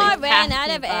person literally Oh, I ran passed out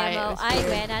me of by. It ammo. was I weird.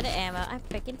 ran out of ammo. I'm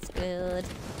freaking screwed.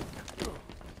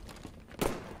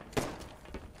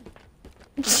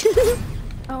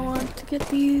 I want to get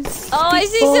these. Oh, I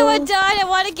see people. someone died. I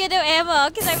want to get their ammo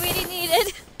because I really need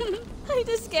it. I'm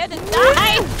just scared to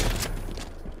die.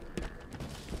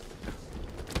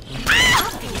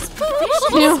 Obvious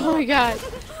proficiency. Oh my god.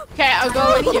 Okay, I'll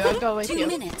go with you. I'll go with 2 you.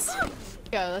 minutes.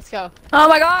 Go, let's go. Oh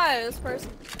my god, this person.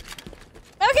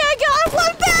 Okay, I got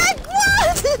one back.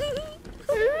 What?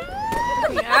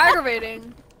 Fucking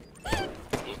aggravating.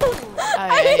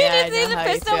 I yeah, needed to see I know the how you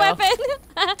pistol feel. weapon.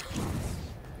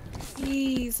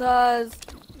 Jesus.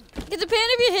 Because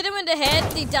apparently if you hit him in the head,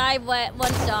 he died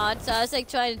one shot. So I was like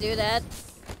trying to do that.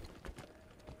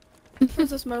 Where's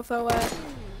this mofo at?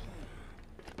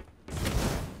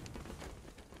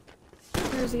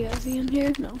 Where's he at? Is he in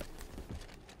here? No.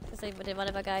 It's like, did one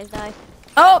of our guys die?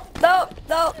 Oh, no.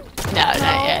 No, not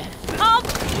yet. Oh!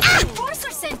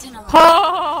 Enforcer sentinel.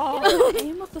 Oh!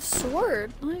 Aim with the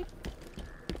sword. Like,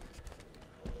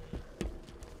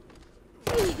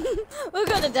 We're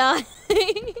gonna die.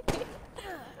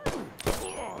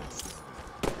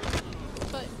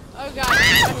 But, oh god,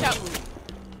 watch out.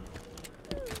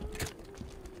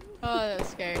 Oh, that was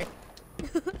scary.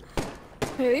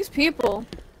 hey, these people.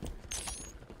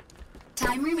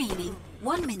 Time remaining.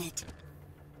 1 minute.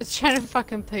 I was trying to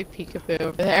fucking play peekaboo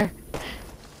over there.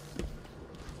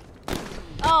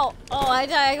 Oh, I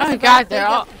died. Oh god, they're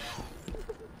all.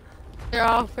 They're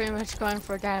all pretty much going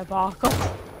for diabolical.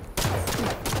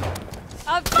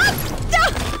 Oh, no!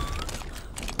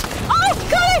 Oh,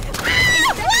 God!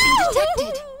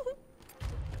 Detected.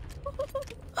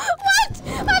 What?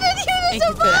 How did you Thank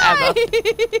you for the survive?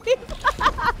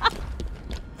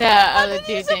 The other did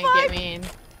you two didn't get me in.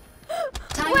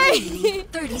 Time Wait. remaining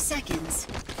 30 seconds.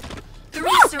 3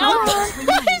 Oh, survivors I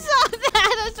remain. saw that!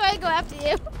 I was trying to go after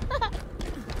you.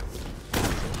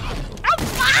 Oh,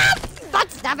 ah!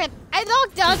 Stop it! I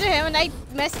looked down to him and I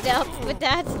messed up with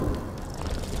that.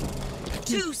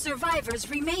 2 survivors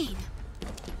remain.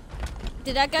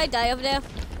 Did that guy die over there?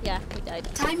 Yeah, he died.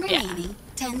 Time remaining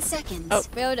 10 seconds. Oh.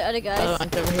 Where are the other guys? Other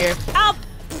one's over here Oh!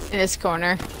 in this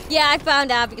corner. Yeah, I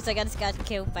found out because I just got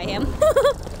killed by him.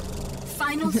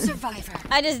 Final survivor.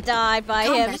 I just died by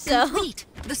him, Combat so... complete.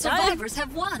 The survivors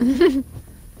have won.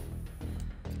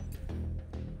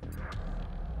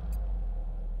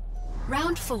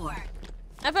 Round 4.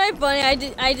 I find it funny,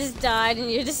 I just died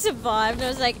and you just survived and I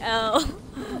was like, oh,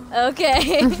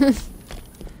 okay.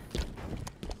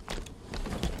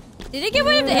 Did they get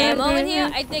rid of the ammo in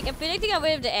here? I feel like they got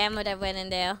rid of the ammo that went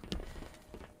in there.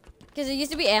 Because there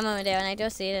used to be ammo in there and I don't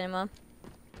see it anymore.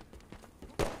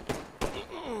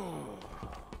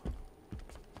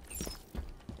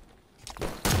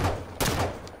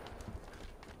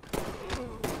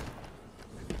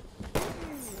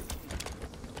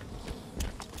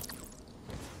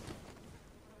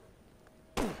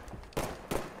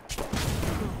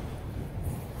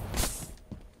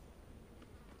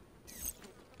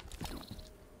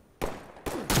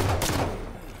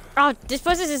 Oh, this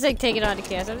person's just like taking on the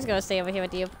chaos. I'm just gonna stay over here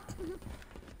with you.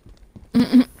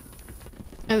 And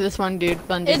this one dude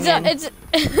blending in. It's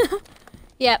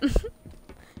yep.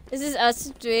 This is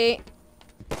us three.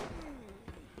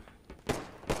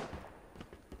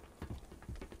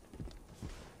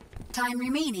 Time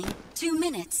remaining 2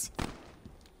 minutes.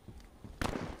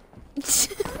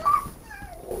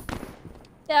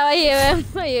 Yeah, I hear him.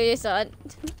 I hear you, son.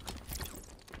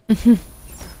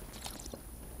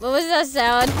 What was that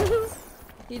sound?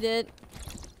 You did.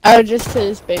 Oh, just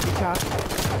his baby talk.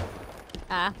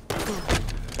 Ah.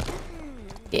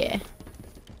 Yeah.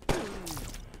 I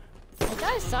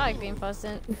thought I saw a green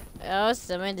person. Oh,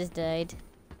 someone just died.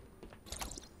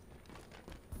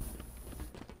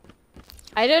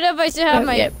 I don't know if I should have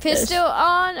my pistol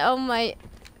on or my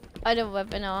other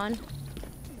weapon on.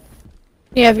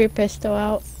 You have your pistol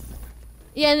out.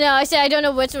 Yeah, no, I said I don't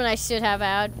know which one I should have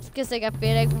out. Because like, I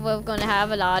feel like we're gonna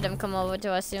have a lot of them come over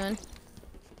to us soon.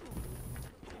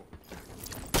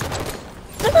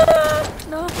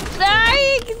 No.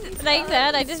 Like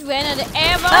that, I just ran out of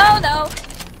ammo. Oh no.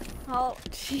 Oh,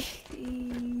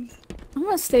 jeez. I'm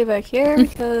gonna stay back here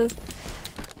because.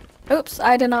 Oops,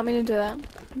 I did not mean to do that.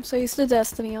 I'm so used to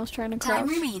Destiny, I was trying to Time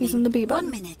crouch remaining using the B 1 button.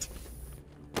 minute.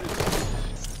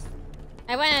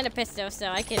 I went out of pistol, so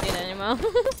I can't do that anymore.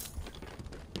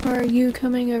 Are you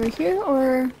coming over here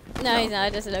or? No, he's not.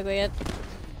 It doesn't look like it.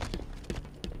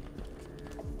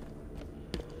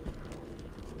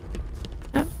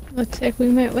 Oh, looks like we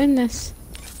might win this.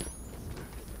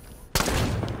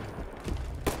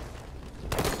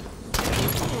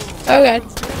 Oh god.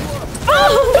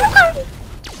 Oh!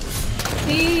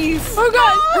 Please. Oh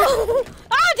god!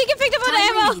 Ah, they can pick up on the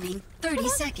Time ammo! remaining 30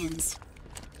 seconds.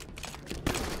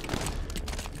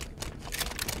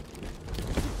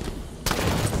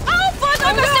 Oh, fuck!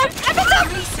 I messed up! I messed up!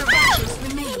 3 survivors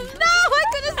remain. No, I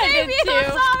couldn't save did you! too.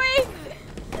 I'm sorry!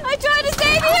 I tried to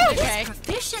save you! Okay.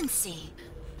 Proficiency.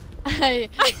 I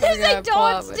just like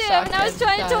dodged him and I was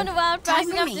trying to turn around fast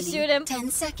Time enough to shoot him. remaining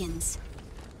 10 seconds.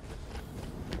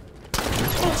 2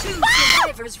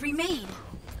 survivors remain.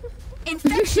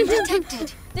 Infection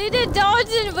detected. They did dodge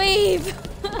and weave.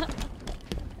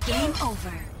 Game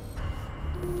over.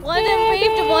 One of them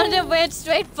weaved and one of them went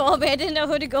straight for me. I didn't know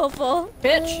who to go for.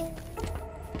 Bitch.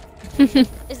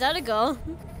 Is that a goal?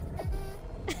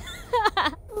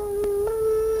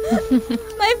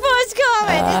 My first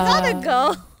comment, is that a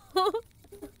goal?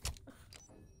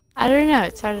 I don't know,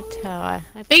 it's hard to tell. I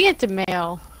think it's a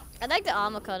male. I like the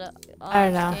armor color. I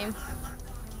don't know. Game.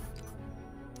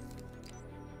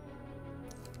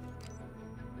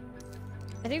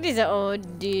 I think these are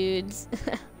old dudes.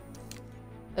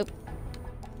 Oh.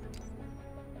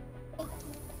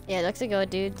 Yeah, it looks like old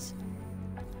dudes.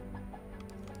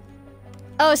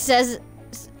 Oh, it says.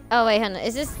 Oh wait, hold on.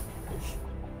 Is this?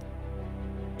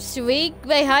 Sweet.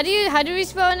 Wait, how do we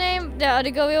spell a name? The other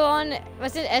girl we were on.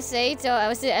 Was it SH or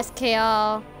was it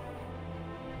SKR?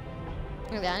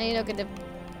 Okay, I need to look at the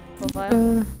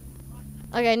profile.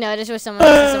 Okay, no, this was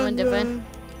someone different.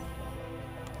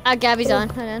 Ah, Gabby's on.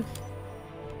 Hold on.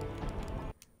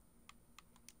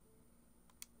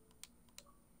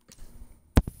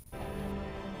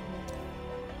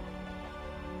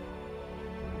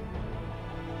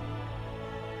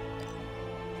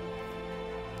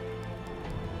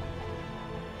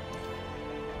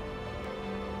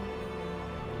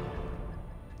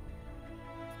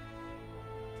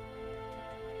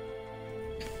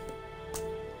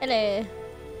 Hello.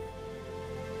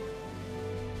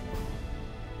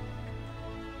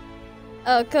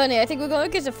 Oh, Connie, I think we're going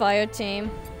against a fire team.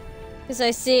 Because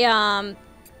I see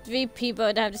 3 people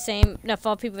that have the same, no,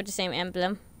 4 people with the same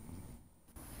emblem.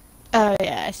 Oh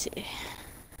yeah, I see.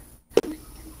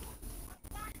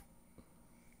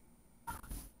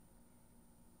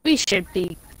 We should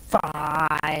be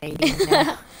fine.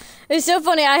 It's so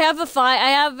funny. I have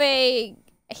a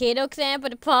Halo clan, but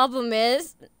the problem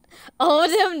is all of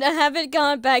them haven't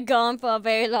gone back on for a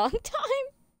very long time.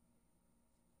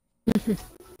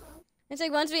 It's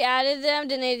like once we added them,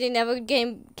 then they never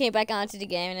came back onto the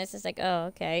game, and it's just like, oh,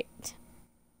 okay.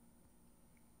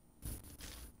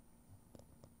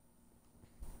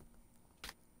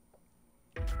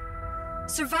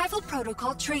 Survival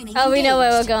protocol training. Oh, we know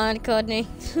where we're engaged. going, Courtney.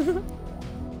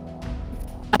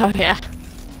 Oh yeah.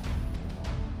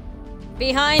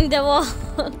 Behind the wall.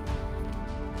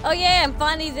 Oh yeah, I'm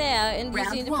finally there, and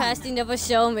Round in the one. past they never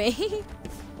show me.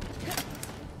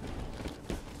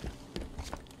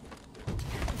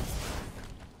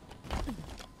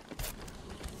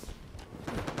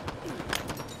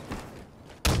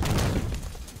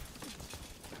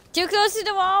 Too close to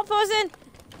the wall, person!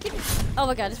 Oh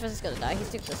my god, this person's gonna die.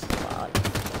 He's too close to the wall.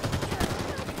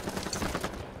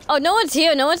 Oh, no one's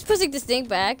here. No one's pushing this thing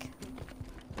back.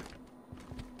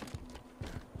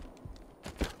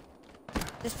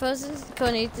 This person's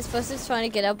trying to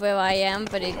get up where I am,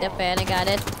 but he barely got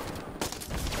it.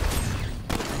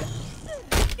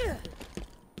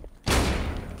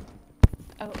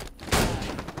 Oh.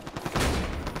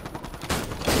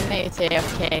 Made it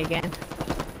AFK again.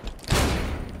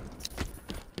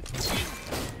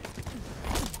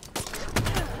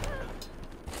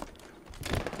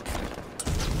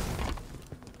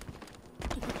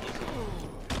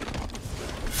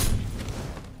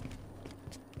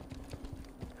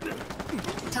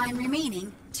 Time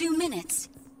remaining 2 minutes.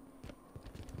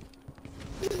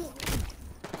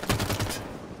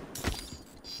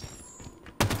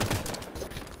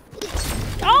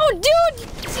 Oh, dude!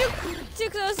 Too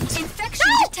close. Infection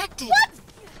No! detected.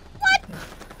 What?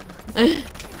 How is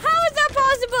that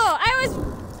possible?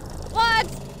 What?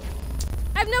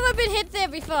 I've never been hit there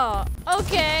before.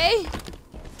 Okay.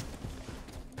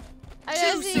 I 2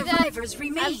 don't see that. survivors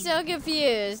remain. I'm so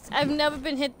confused. I've never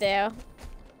been hit there.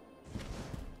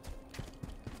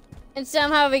 And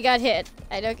somehow we got hit.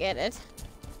 I don't get it.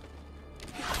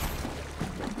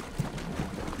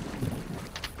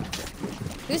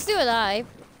 Who's still alive?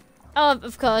 Oh,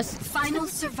 of course. Final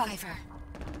survivor.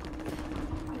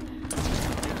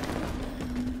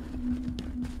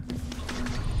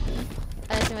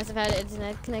 She must have had an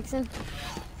internet connection.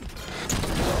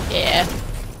 Yeah.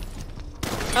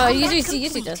 Oh, Combat usually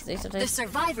complete. does this The sometimes.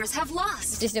 survivors have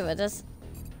lost. She's still with us.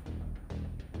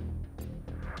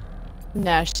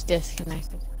 No, she's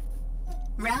disconnected.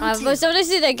 Round 2. But sometimes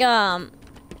see like I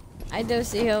do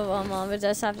see her on with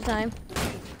us half the time.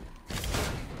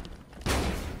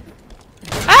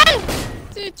 Ah!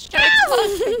 Dude, Sorry.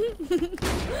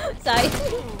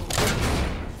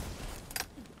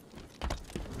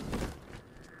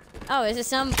 Oh, is it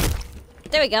some?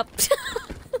 There we go.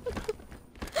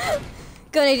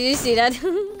 Gonna did you see that?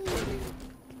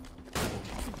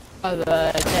 Oh, the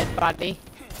dead body.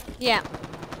 Yeah.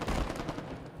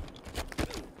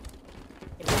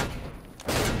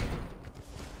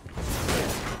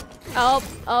 Oh,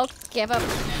 give up.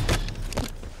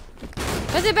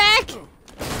 Was it back? Oh,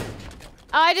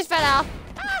 I just fell off.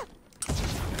 Ah!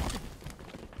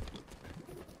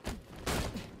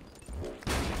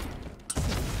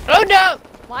 Oh no!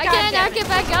 Why God can't I damn get it.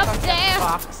 back up Fucking there?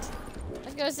 box. I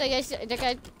was gonna say I think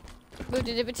I moved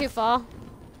it a bit too far.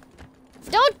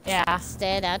 Don't Yeah.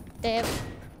 stand out there.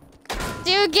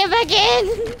 Dude, get back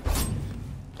in!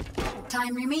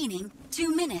 Time remaining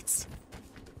 2 minutes.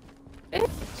 Who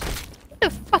the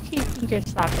fuck you think you're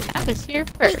stopping? I was here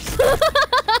first.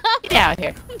 Get out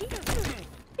here.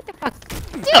 Get the fuck.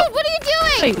 Dude, what are you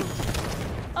doing? Please.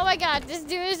 Oh my god, this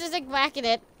dude is just like whacking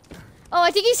it. Oh,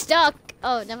 I think he's stuck.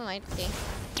 Oh, never mind. See.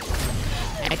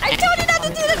 I told you not to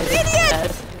do this,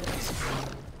 idiot!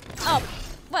 Oh,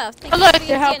 well, thank Oh you look, for being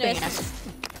they're helping generous. us.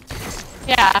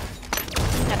 Yeah.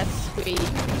 That's sweet.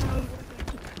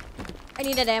 I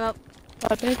need that ammo.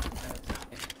 Okay.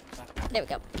 There we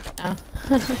go. Oh.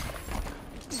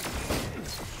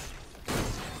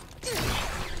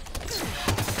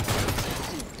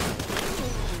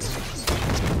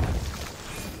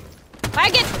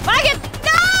 Flag it! Flag it!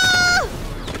 No!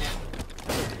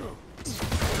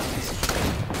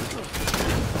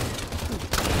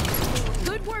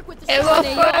 Good work with the It will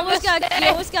You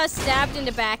almost got stabbed in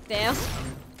the back there.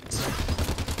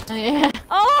 Yeah.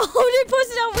 Oh, they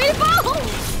posted out rainbow!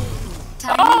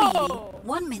 Time remaining.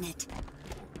 1 minute.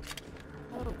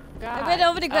 Oh, God. I went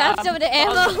over to grab some of the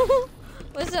ammo.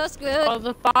 We're so screwed. Oh,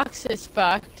 the box is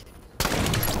fucked.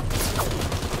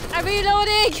 I'm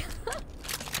reloading!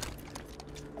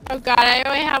 Oh god, I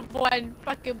only have one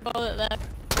fucking bullet left.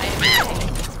 I am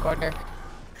in this corner.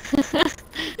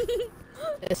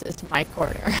 This is my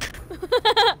corner.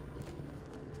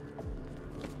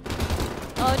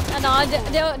 Oh no,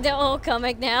 they're all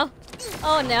coming now.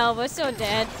 Oh no, we're so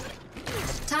dead.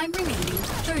 Time remaining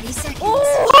 30 seconds.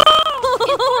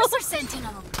 Oh! Enforcer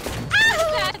Sentinel.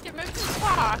 That's a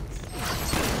box.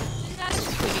 That's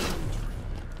sweet.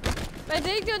 I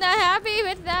think you're not happy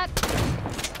with that.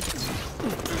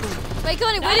 Wait,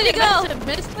 Cody, where did he go?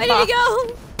 Where did he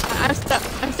go? I'm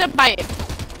stuck by it.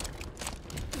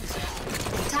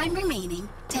 Time remaining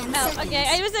 10 Oh, seconds. okay.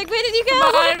 I was like, where did you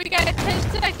Come go? on, we got 10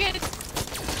 seconds.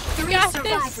 3 got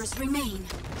survivors this. remain.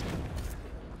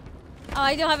 Oh,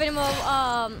 I don't have any more.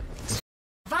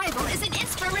 Survival is an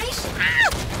inspiration.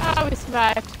 Oh, we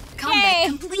survived. Combat Yay.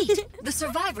 complete. The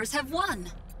survivors have won.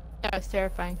 That was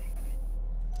terrifying.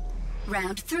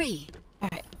 Round 3.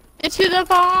 Alright. Into the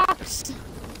box!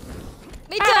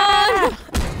 Me done.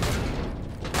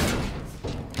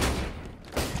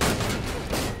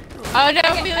 Oh no,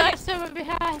 we left someone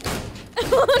behind.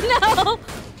 Oh no!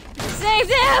 Save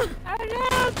them! Oh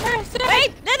no, person!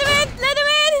 Wait, let him in! Let him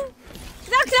in!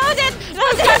 No, close it!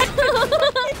 Close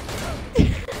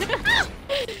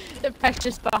it! The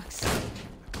precious box.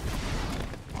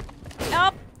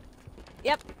 Nope.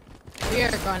 Yep. We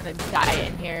are going to die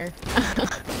in here.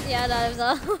 Yeah, that was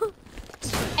all.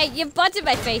 Hey, you bunted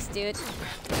my face, dude.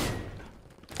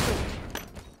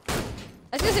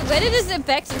 I was gonna say, where did this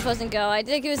infection person go? I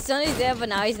think he was suddenly there, but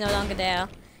now he's no longer there.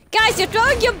 Guys, you're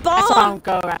throwing your I saw him bomb!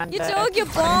 go around. You're throwing your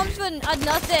bombs for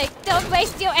nothing. Don't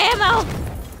waste your ammo!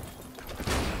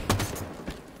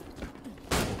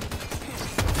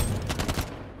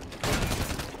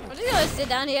 I'm just gonna sit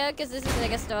down here, because this is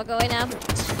like a store going now.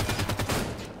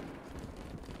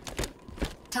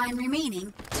 Time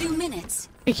remaining 2 minutes.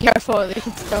 Be careful, they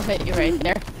can still hit you right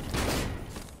there.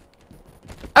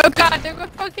 Oh god, they're gonna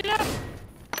fuck it up!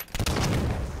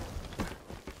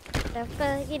 The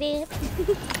fuck it is.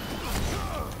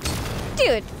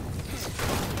 Dude,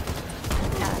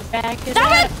 Back it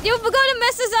stop up! it! You're gonna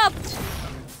mess us up!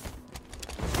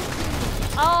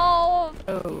 Oh.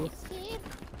 Oh.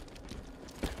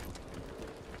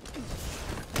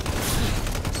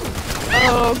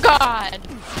 Oh god!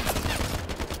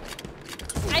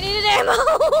 I needed ammo!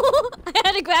 I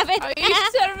had to grab it. Oh, you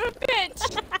son of a bitch!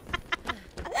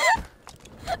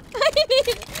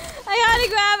 I had to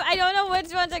grab. I don't know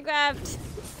which ones I grabbed.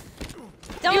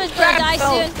 Someone's gonna grabbed die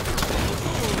both.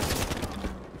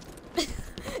 soon.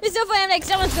 It's so funny. I'm like,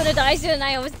 someone's gonna die soon. And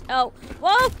I almost. Oh,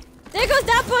 whoa! There goes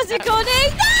that person,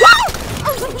 Cody. No!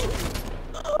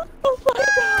 Oh my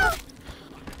god!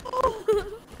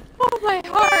 Oh my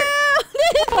heart!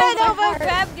 This Oh, went my over and heart.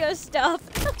 grabbed your stuff.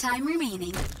 Time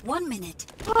remaining 1 minute.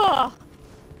 Oh.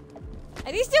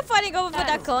 Are they still fighting over for that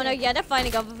That's corner? Yeah, they're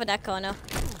fighting over for that corner.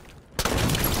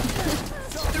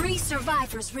 3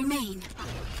 survivors remain.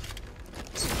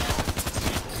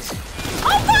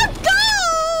 Oh fuck! Go!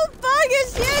 Fuck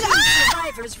his shit! 3 Ah!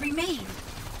 survivors remain.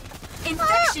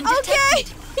 Infection Okay.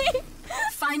 detected.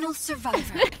 Final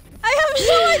survivor. I have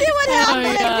no idea what Oh happened.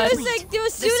 my God. They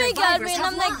was The shooting at me, survivors and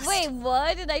I'm have like, lost. wait,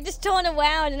 what? And I just turn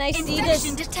around and I see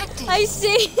Infection this. detected. I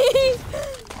see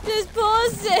this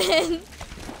person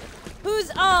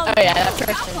who's Oh yeah, that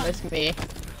person was me.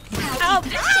 How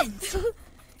efficient.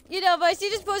 you know, but I see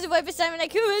this person right beside me,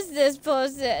 like, who is this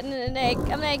person? And like,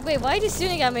 I'm like, wait, why are they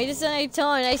shooting at me? Just then I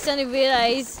turn, and I suddenly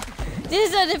realize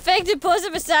there's an infected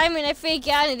person beside me, and I freak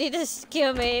out, and they just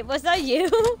kill me. Was that you?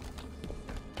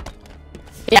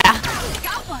 Yeah.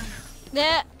 Got one.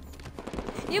 That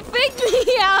you freaked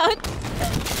me out.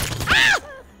 Ah!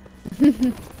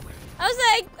 I was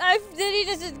like, I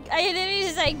literally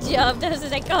just like jumped. I was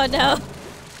just like, oh no.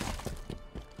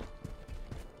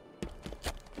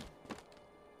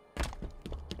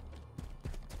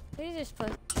 Where is this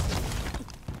person?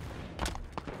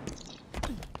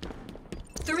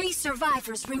 3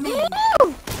 survivors remain.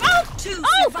 Oh! Oh! 2 Oh!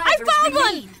 I survivors found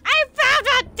one! remain. I found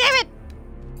one! Damn it!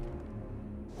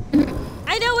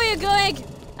 I know where you're going.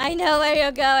 I know where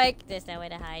you're going. There's no way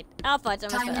to hide. I'll find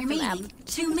someone Time from the map. remaining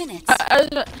 2 minutes. I was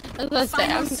gonna say,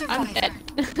 Final I'm survivor. dead.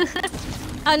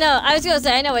 Oh no, I was gonna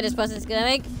say I know where this person's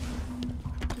going.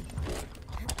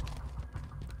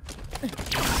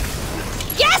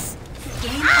 Yes!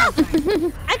 Game Ah! over.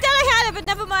 I thought I had it, but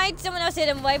never mind. Someone else hit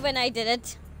him right when I did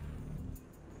it.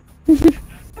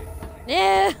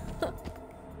 Yeah.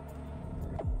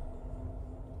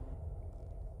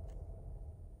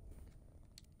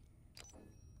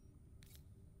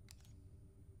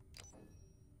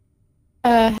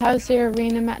 How's your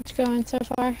arena match going so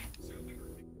far?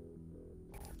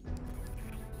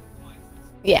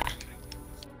 Yeah.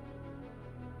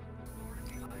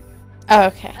 Oh,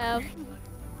 okay.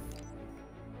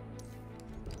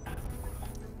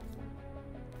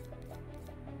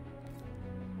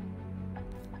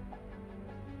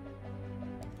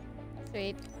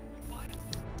 Sweet.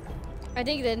 I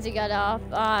think Lindsay got off.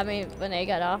 I mean, Renee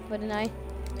got off, but didn't I?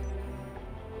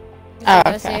 Oh, I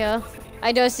don't okay. see her.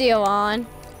 I don't see her on.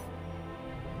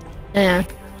 Yeah.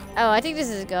 Oh, I think this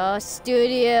is a Ghost.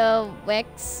 Studio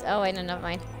Wix. Oh, wait, no, never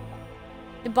mind.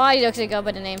 The body looks like a go,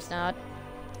 but the name's not.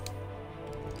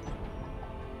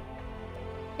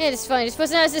 Yeah, it's funny. This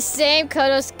person has the same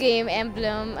color scheme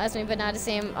emblem as me, but not the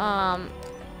same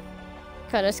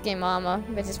color scheme armor,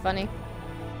 which is funny.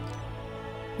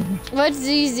 What's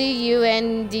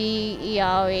Z-Z-U-N-D-E-R-E?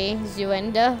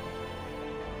 Zuenda?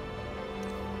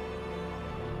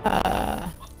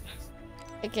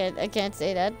 I can't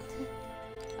say that.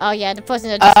 Oh yeah, the person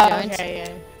that just joined. Okay,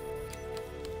 yeah.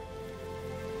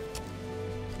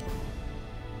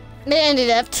 They ended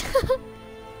left.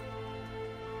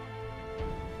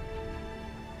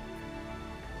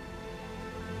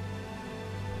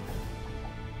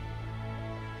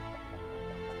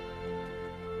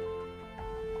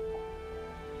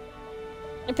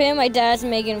 Apparently my dad's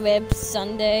making ribs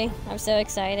Sunday. I'm so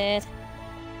excited.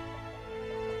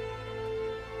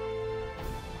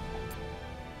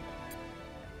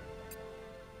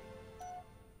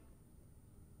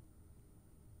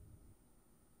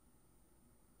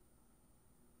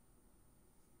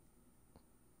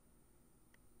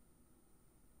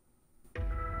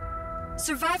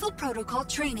 Survival protocol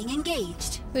training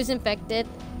engaged. Who's infected?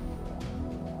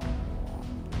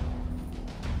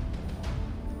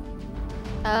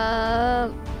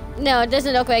 No, it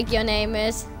doesn't look like your name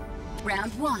is.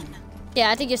 Round 1.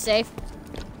 Yeah, I think you're safe.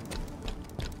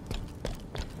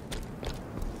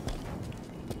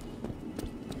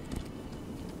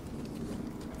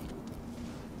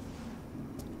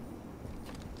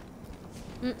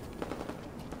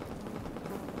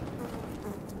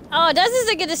 Oh, this is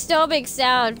like a disturbing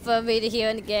sound for me to hear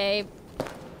in the game.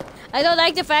 I don't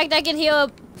like the fact I can hear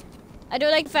a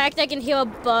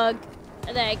bug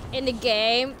like in the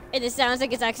game and it sounds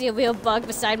like it's actually a real bug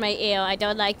beside my ear. I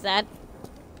don't like that.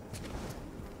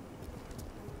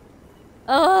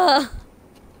 Oh,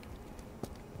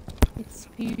 It's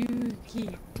spooky.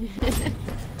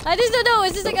 I just don't know.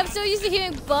 It's just like I'm so used to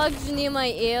hearing bugs near my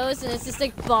ears and it's just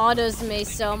like bothers me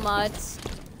so much.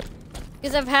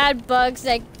 Because I've had bugs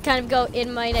like kind of go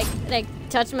in my like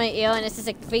touch my ear and it just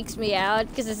like freaks me out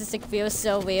because it just like feels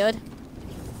so weird.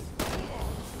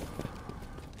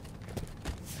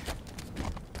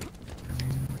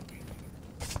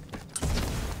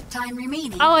 Time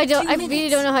remaining. Oh, I 2 really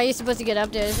minutes. don't know how you're supposed to get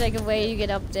up there. There's like a way you get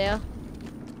up there.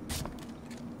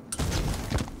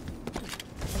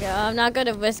 Okay, I'm not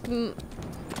gonna risk.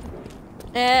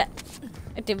 I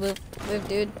did move,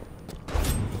 dude.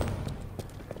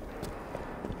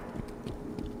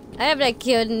 I have like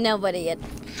killed nobody yet.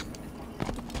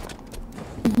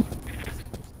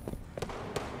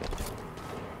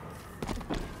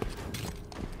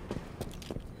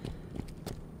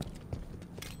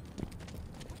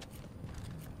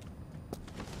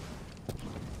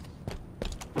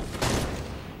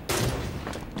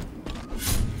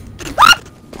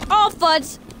 Oh,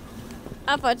 fudge!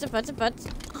 Oh, fudge, fudge, fudge.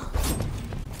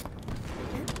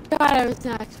 God, I was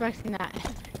not expecting that.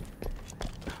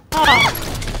 Oh.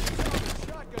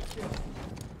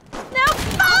 No!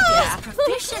 Yes,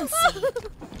 proficiency.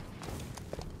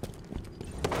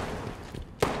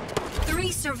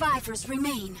 3 survivors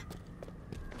remain.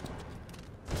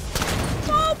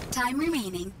 Time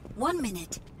remaining 1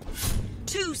 minute.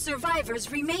 2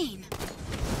 survivors remain.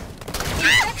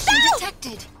 Infection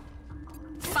detected.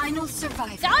 Final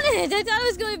survivor. Darn it! I thought I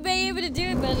was going to be able to do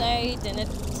it, but I didn't.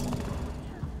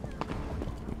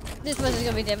 This person's going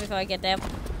to be dead before I get there.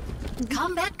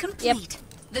 Combat complete. Yep.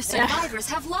 The survivors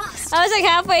have lost. I was like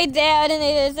halfway there, and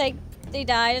then they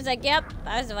died. I was like, yep,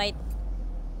 I was right.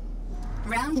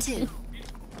 Round 2.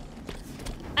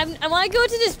 I want to go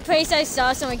to this place I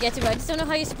saw someone get to, but I just don't know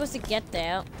how you're supposed to get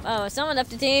there. Oh, someone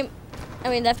left the team. I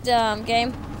mean, left the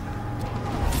game.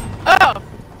 Oh,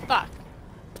 fuck.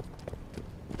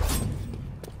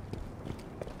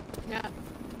 No,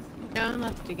 no one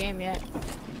left the game yet.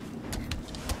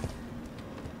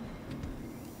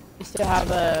 We still have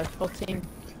a full team.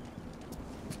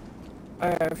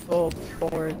 Or a full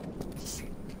board.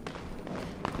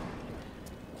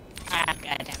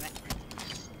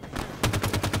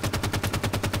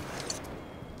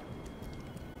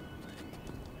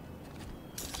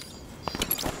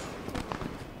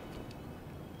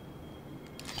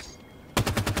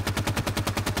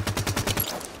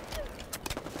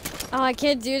 Oh, I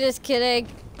can't do this, kidding.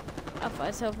 Oh,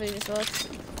 let's hopefully this works.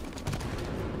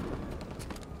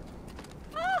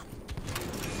 Ah.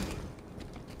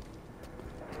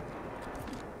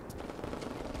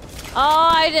 Oh,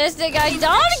 I just think I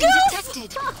don't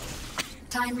detected.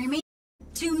 Time remains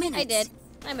 2 minutes. I did.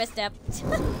 I messed up.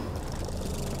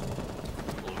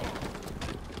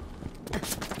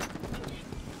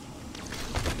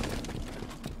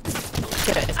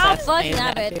 Oh, fuck,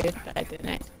 not it. I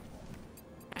didn't.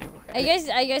 Are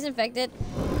you guys infected?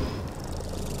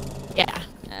 Yeah.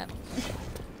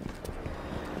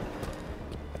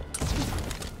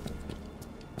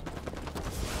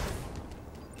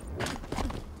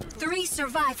 3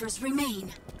 survivors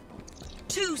remain.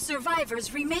 2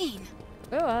 survivors remain.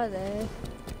 Where are they?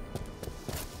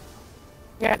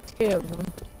 Got 2 of them.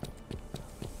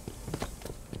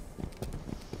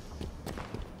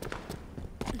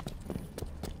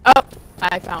 Oh,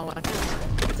 I found one.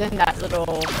 It's in that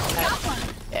little.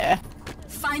 Yeah.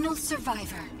 Final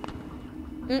survivor.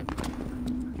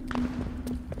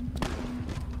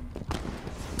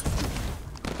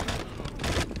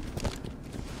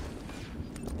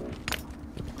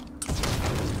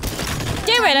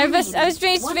 Damn it! I was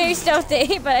very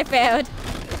stealthy, but I failed.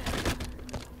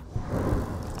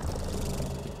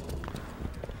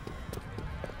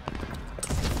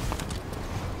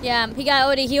 Yeah, he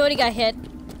already got hit.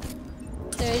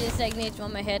 So he just like needs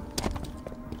one more hit.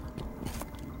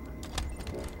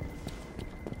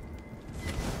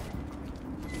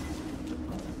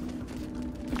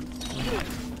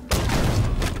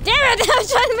 Damn it! I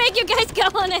was trying to make you guys go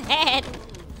on ahead.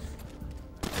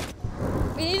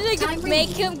 We need to like, make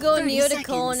him go near the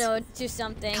corner or do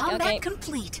something. Combat okay.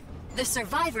 complete. The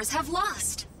survivors have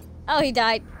lost. Oh, he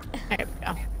died. There we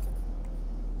go.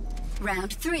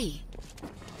 Round 3.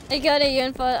 I got a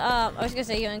UN for, I was gonna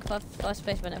say UN for first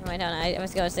place, but never mind. I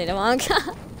was gonna say the wrong.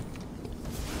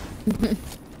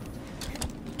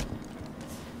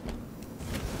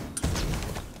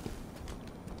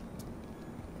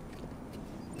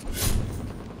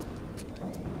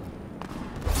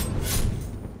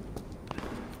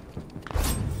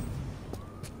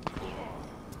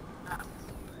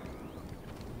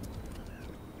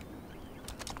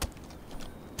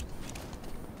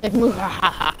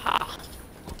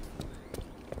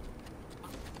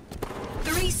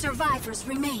 Three survivors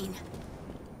remain.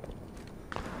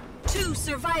 2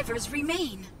 survivors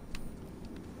remain.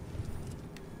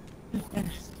 I'm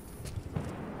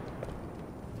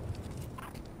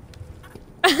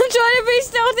trying to be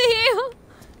stealthy here.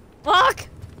 Fuck.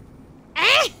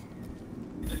 Eh.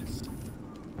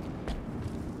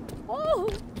 Oh.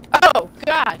 Oh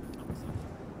God.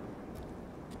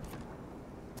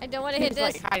 I don't want to hit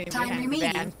this. Like Time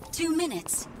remaining 2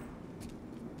 minutes.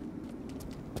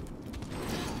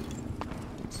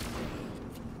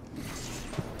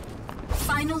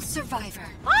 Final survivor.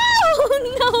 Oh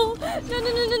no! No! No!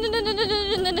 No! No! No! No! No!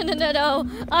 No! No! No! No!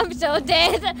 No! I'm so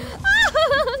dead.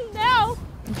 Oh no!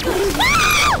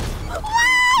 Wow!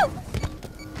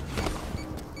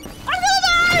 I'm gonna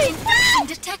die! Infection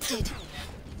detected.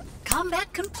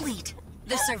 Combat complete.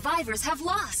 The survivors have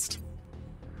lost.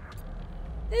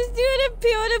 This dude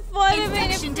appeared in front of me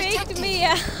and Infection it freaked detected. me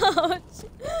out.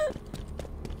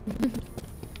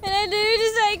 And I literally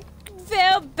just like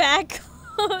fell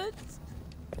backwards.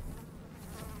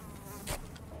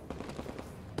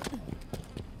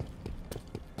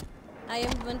 I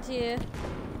am volunteer.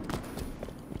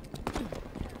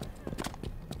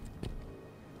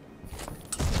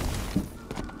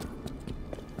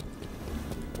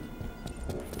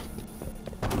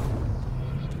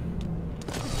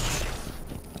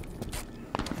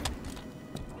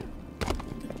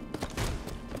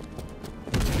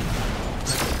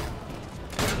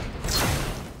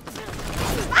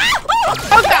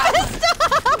 Oh God!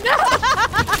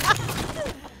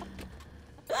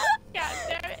 God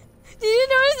damn it! Did you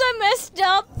notice I messed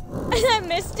up? And I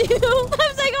missed you? I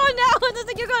was like, oh no! I was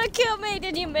like, you're gonna kill me.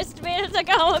 Then you missed me. I was like,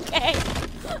 oh, okay.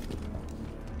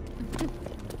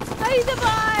 I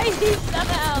survived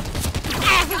somehow.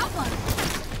 Got one.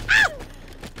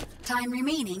 Time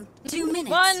remaining 2 minutes.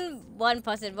 One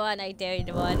person, one. I dare you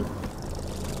to one.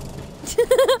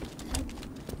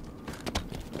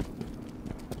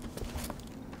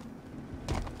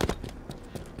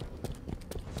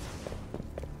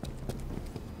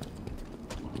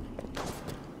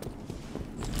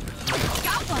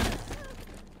 Got one.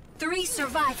 3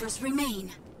 survivors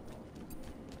remain.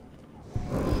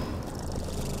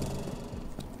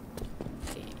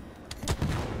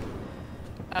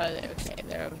 Oh, they're okay.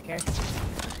 They're over here.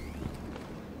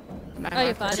 Oh,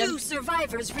 you found him? 2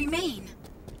 survivors remain.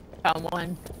 Found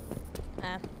one.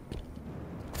 Ah.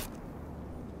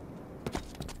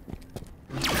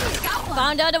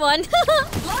 Found the other one.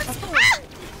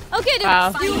 Okay,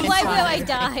 Wow. dude, why will I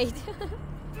died?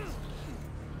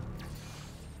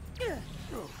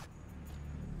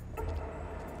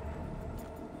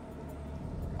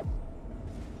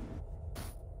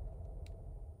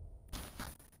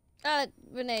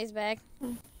 Renee's back.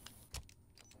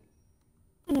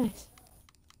 Nice.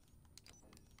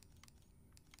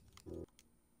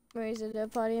 Where is it? The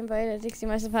party invite? I think she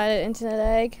must have had an internet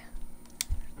egg.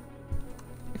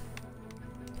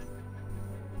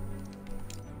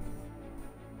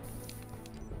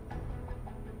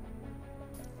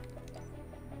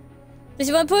 This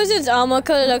one person's armor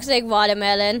color looks like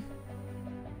watermelon.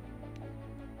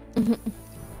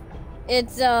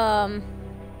 It's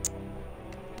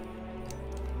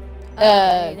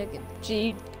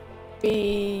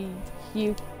GB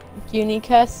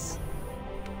Unicus.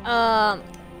 Let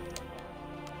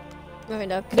me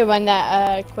look. The one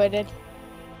that quitted.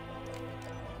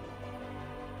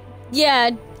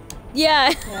 Yeah.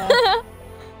 Yeah.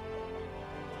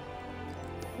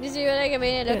 You see what I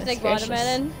mean? It looks like Goodness gracious.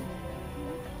 watermelon.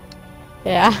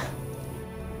 Yeah.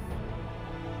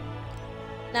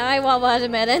 Now I want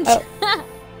watermelons. Oh.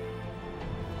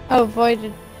 Oh,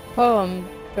 Voided Poem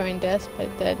joined us,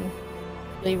 but then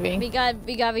leaving. we got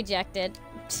rejected.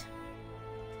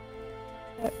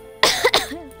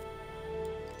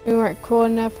 We weren't cool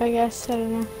enough, I guess. I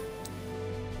don't know.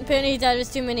 Apparently he thought it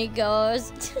was too many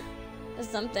goes. Or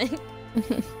something.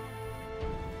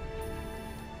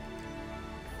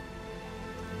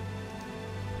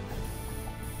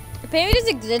 Apparently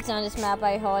there's a glitch on this map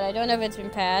I heard. I don't know if it's been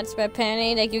patched, but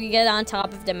apparently like you can get on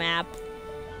top of the map.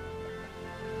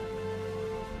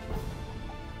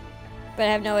 But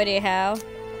I have no idea how.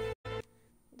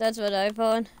 That's what I've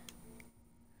heard.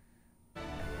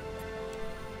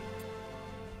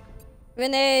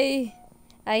 Renee,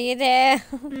 are you there?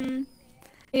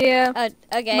 Yeah. Oh,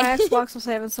 okay. My Xbox was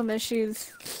having some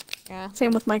issues. Yeah.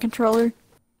 Same with my controller.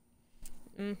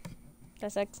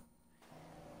 That sucks.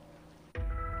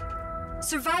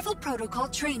 Survival protocol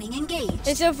training engaged.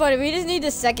 It's so funny. We just need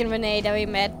the second Renee that we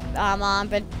met on,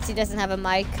 but she doesn't have a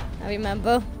mic. I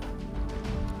remember.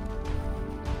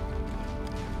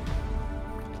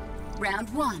 Round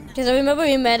 1. Because I remember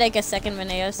we met like a second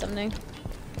Renee or something.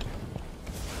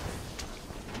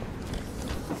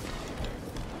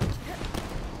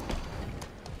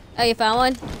 Oh, you found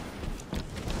one?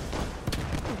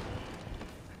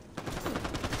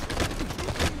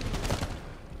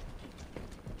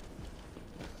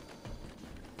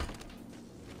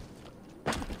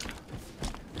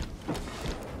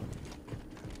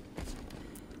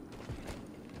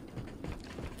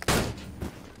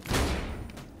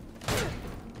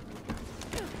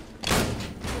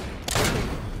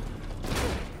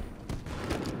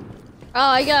 Oh,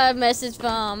 I got a message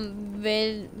from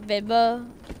Vidba.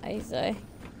 I say.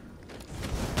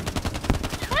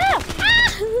 Oh,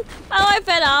 I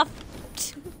fell off.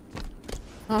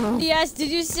 Yes, did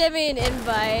you send me an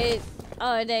invite?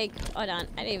 Oh, like, hold on.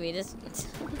 I didn't read this.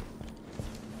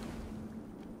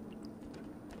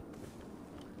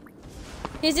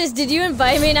 He says, did you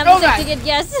invite me? And I'm accepting it,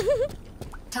 yes.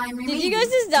 Time Did you guys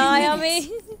just die on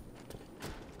me?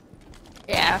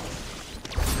 Yeah.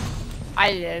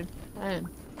 I did. Oh,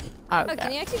 Oh,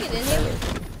 can you actually get in here?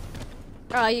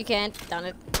 Oh, you can't. Darn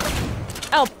it.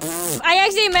 Oh, pfft. I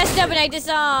actually messed up and I just,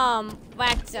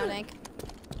 whacked something.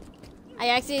 I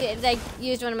actually, like,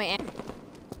 used one of my...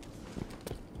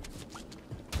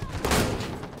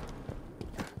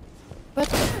 What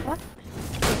the fuck?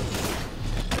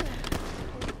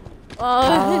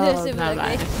 Oh, they're super no,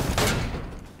 ugly.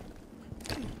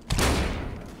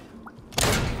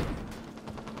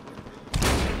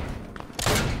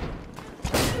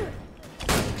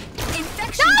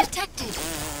 Infection detected.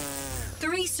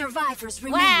 3 survivors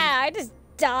remain. Wow, I just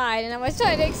died and I was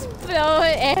trying to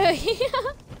explode area.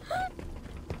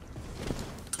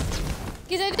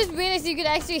 Because I just realized you could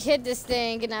actually hit this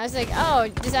thing and I was like, oh,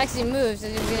 this actually moves. I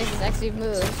didn't realize this actually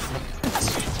moves.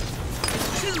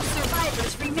 2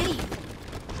 survivors remain.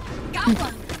 Got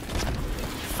one.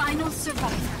 Final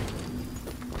survivor.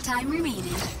 Time remaining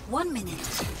 1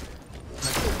 minute.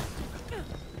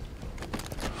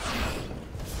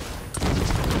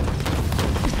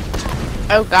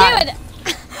 Oh god. Dude!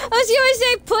 I was gonna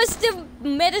say push the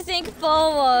medicine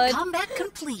forward Combat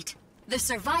complete. The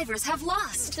survivors have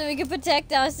lost. so we can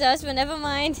protect ourselves, but never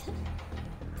mind.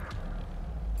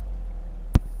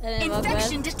 That didn't work well.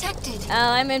 Infection detected. Oh,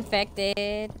 I'm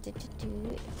infected.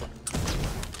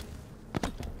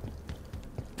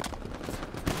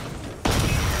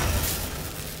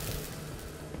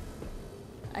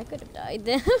 I could have died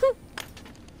then.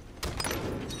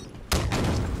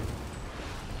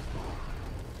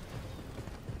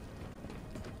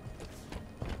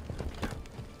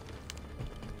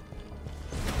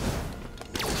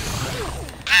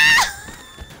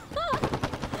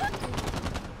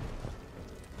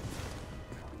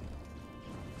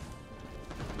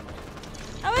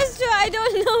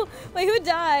 don't know. Wait, who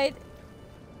died?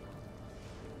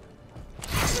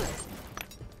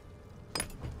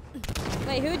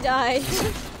 Wait, who died?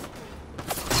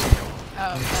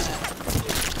 Oh,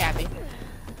 Gabby.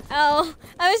 Oh,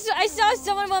 I saw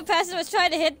someone one person was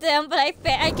trying to hit them, but I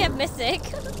kept missing.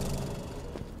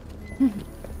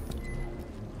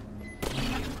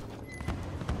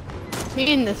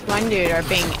 Me and this one dude are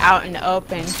being out in the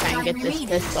open trying to get this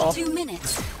pistol. 2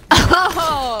 minutes.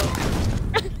 Oh!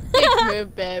 Dick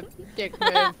move, babe. Dick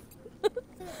move.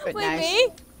 But Wait, nice. me?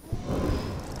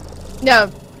 No.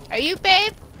 Are you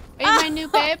babe? Are you my new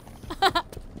babe?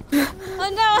 Oh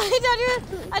no,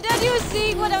 I thought you were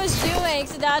seeing what I was doing,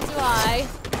 so that's why.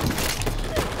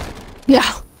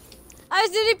 Yeah. I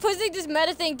was literally pushing this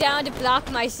meta thing down to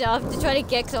block myself to try to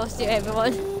get close to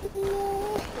everyone.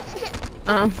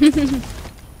 No!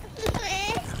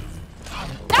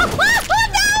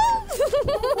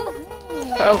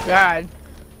 Oh god.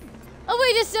 Oh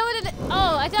wait, there's someone in the,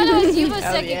 oh, I thought it was you for a Oh,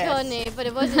 second, yes. Courtney, but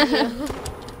it wasn't you.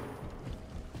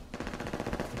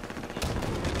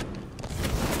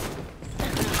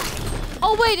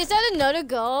 Oh wait, is that another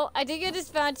goal? I think I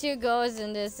just found 2 goals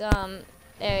in this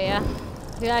area.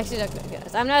 You actually look like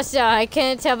this. I'm not sure. I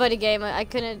can't tell by the game. I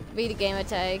couldn't read the gamer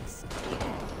tags.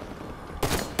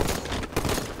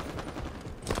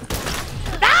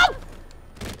 No!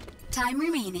 Time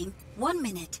remaining 1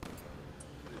 minute.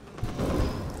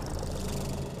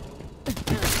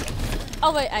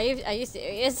 Oh wait, are you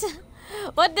serious?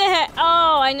 What the heck?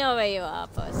 Oh, I know where you are,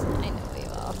 person. I know where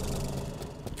you are.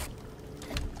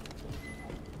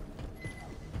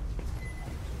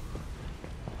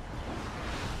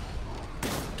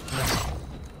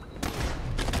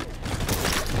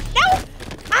 No!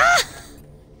 Ah!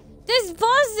 This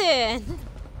buzzing!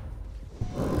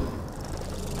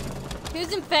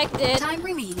 Who's infected? Time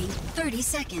remaining 30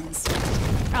 seconds.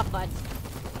 Oh, fudge.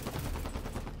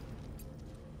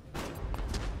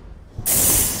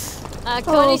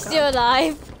 Cody's still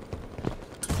alive.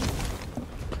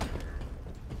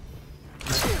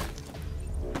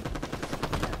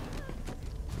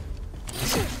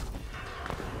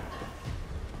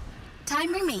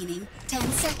 Time remaining 10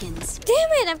 seconds. Damn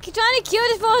it! I'm trying to kill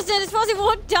this person. This person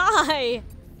won't die.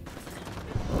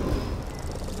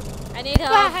 I need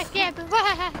help.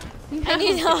 I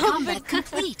need help. Combat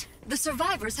complete. The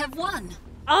survivors have won.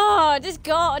 Oh, this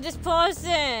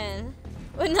person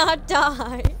will not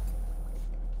die.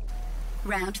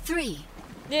 Round 3.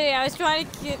 Yeah, I was trying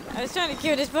to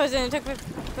kill this person. It took me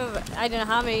for I don't know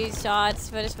how many shots,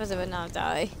 but this person would not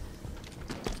die.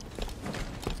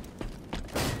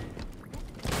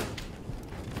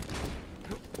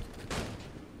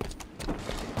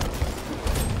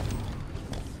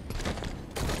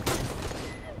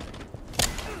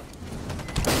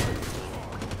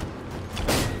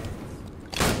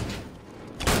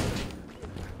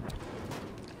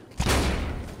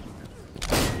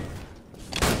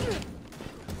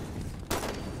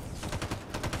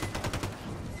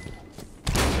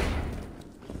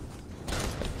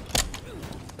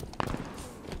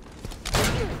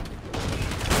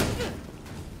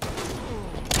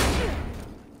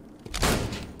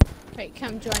 Wait,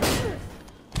 come join me.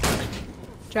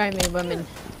 Join me, woman.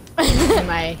 In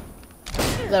my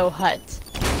little hut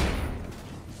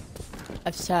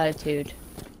of solitude.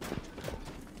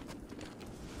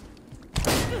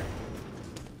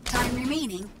 Time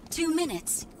remaining 2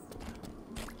 minutes.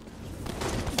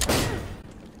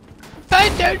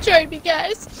 Fine, don't join me,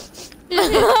 guys.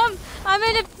 I'm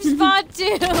in a spot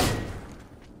too.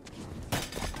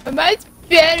 Mine's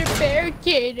better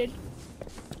barricaded.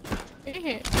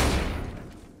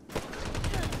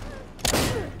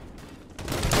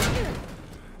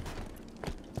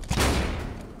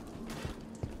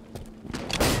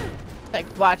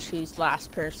 Like, watch who's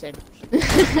last person.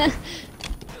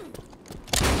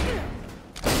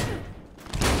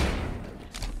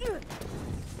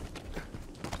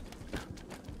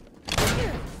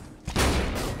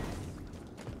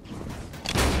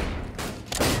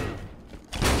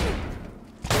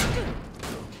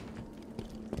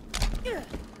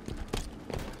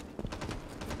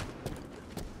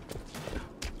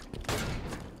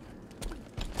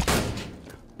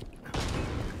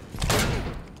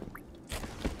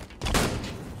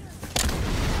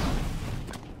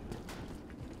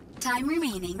 Time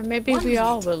remaining. Or maybe 1 we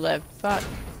all minute. will live. Fuck.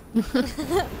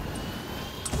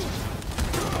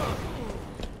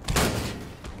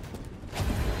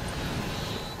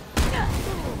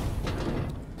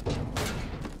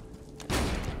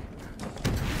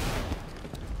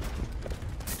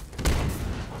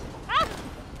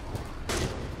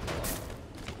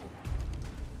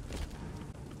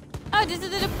 Oh, there's a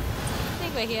little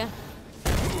thing right here.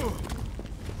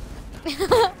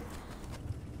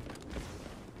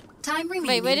 Time remaining.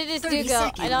 Wait, where did this 30 dude go?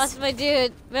 seconds. I lost my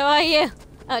dude. Where are you?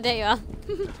 Oh, there you are.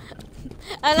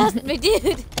 I lost my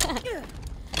dude.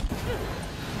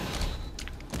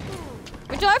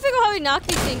 We're trying to figure out how we knock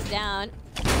these things down.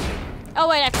 Oh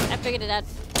wait, I figured it out.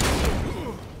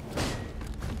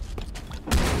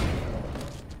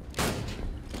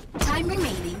 Time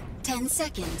remaining 10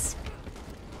 seconds.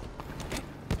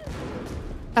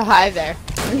 Oh, hi there.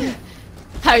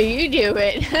 How you do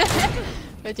it?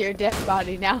 With your dead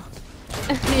body now.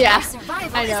 Yeah,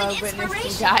 Survival I is know, an I witnessed you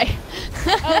inspiration. die.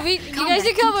 Oh, you guys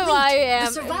are coming where I am.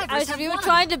 The survivors have We were won.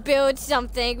 trying to build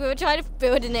something. We were trying to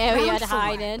build an area Round to 4.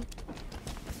 hide in.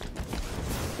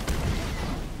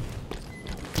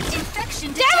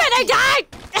 Infection Damn it, I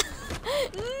detected. died!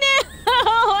 No!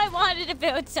 I wanted to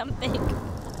build something.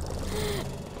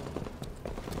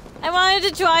 I wanted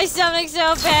to try something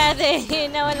so badly.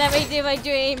 No one let me do my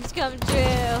dreams come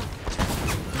true.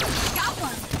 Got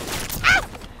one.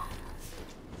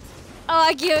 Oh,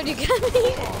 I killed you,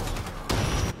 Gummy.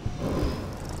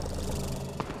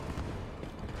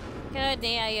 Good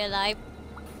day, are you alive?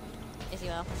 Yes,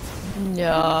 you are.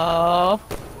 No.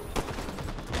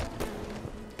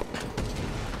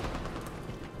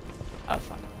 Oh,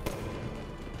 fuck.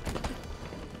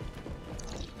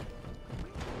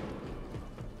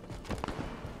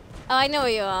 Oh, I know where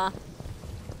you are.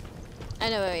 I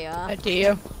know where you are. Oh, do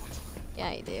you?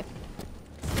 Yeah, you do.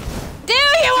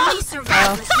 There you are! 3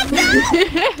 survivors remain.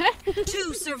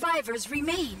 2 survivors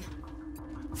remain.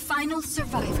 Final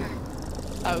survivor.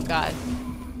 Oh, God.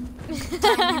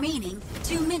 Time remaining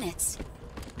 2 minutes.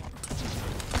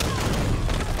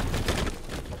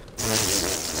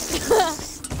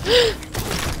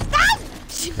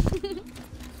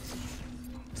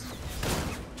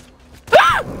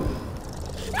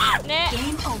 Nah.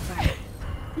 Game over.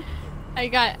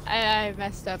 I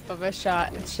messed up of a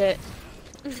shot and shit.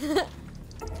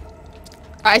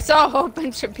 I saw a whole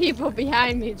bunch of people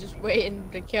behind me just waiting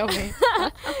to kill me.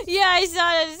 Yeah, I saw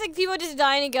that. It's like people just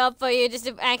lining up for you just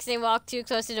to accidentally walk too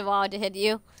close to the wall to hit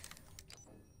you.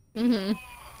 Mm-hmm.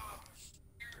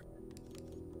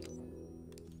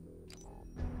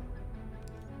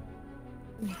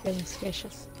 Goodness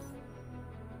gracious.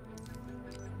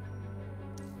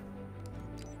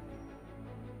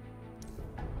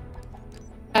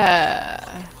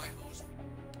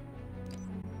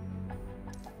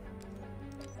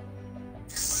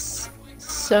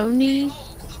 Sony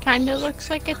kind of looks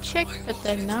like a chick, but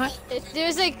they're not.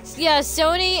 There's like, yeah,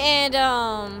 Sony and,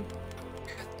 oh,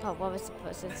 what was the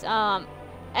person's? F3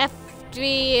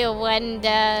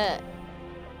 Wenda.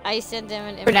 I sent them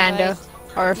an invite. Fernando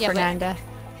or Yeah, but- Fernanda.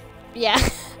 Yeah.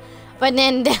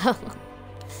 Fernando.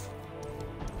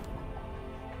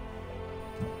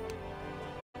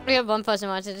 We have one person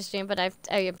watching the stream, but I'm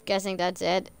guessing that's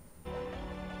it.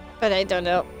 But I don't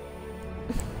know.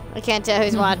 I can't tell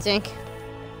who's watching.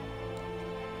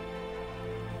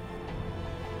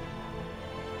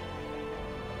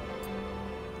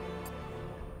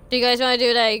 Do you guys want to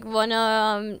do like one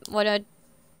or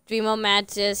 3 more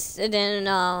matches and then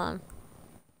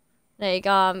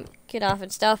get off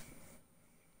and stuff?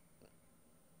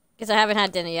 Because I haven't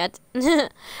had dinner yet. I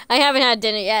haven't had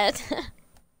dinner yet.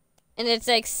 And it's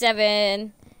like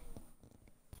 7.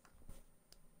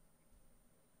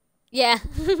 Yeah.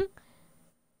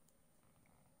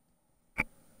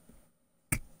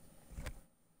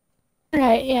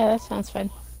 Alright, yeah, that sounds fun.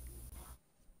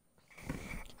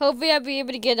 Hopefully I'll be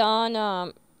able to get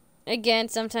on again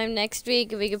sometime next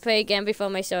week. If we can play again before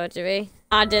my surgery.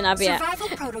 Then I'll be out. Survival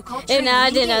protocol If training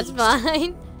not, then that's engaged.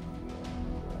 fine.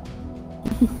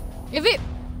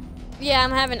 Yeah,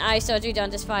 I'm having eye surgery done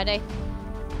this Friday.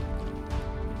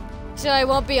 So I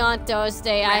won't be on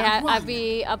Thursday. Round I'll one.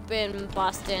 be up in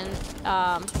Boston.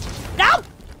 No!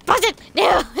 Boston!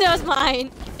 No! That was mine.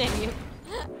 Thank you.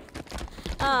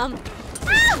 Ow!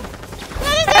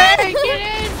 What is that? Hey, get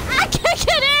in! I can't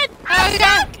get in! Oh,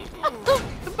 God! Oh,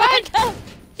 Come on!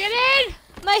 Get in!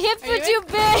 my hips Are were you too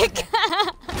big.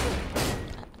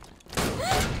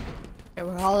 Okay,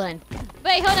 we're all in.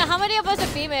 Wait, hold on. How many of us are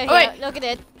female Oh, here? wait. Look at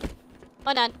it.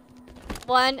 Hold on.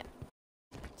 1,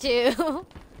 2. Is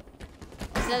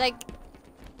that like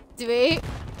 3?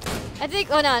 I think.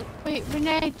 Hold on. Wait,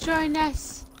 Renee, join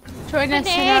us. Join us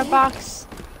in Renee. our box.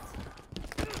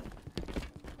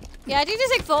 Yeah, I think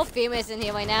there's like 4 females in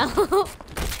here right now. One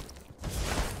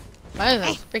of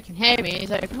them's freaking hitting me. He's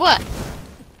like, what?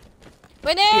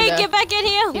 Renee, Teabag. get back in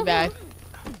here. Teabag.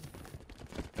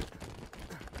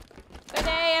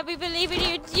 Renee, we believe in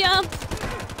you. Jump.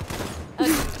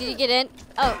 Oh, did you get in?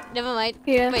 Oh, never mind.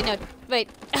 Yeah. Wait, no. Wait.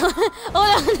 Hold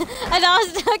on. I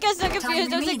got so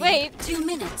confused. I was like, wait. 2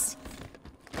 minutes.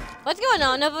 What's going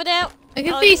on over there? Look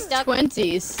at Oh, these he's stuck.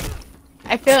 twinsies.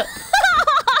 I feel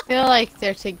like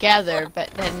they're together,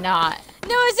 but they're not.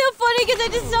 No, it's so funny because I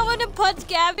just saw one to punch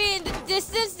Gabby and the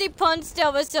distance they punched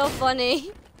her was so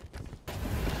funny.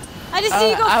 I just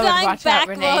see you go I would flying watch out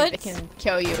grenade that backwards. can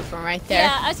kill you from right there.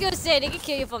 Yeah, I was gonna say they can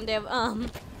kill you from there,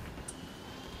 and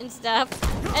stuff.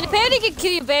 And apparently they can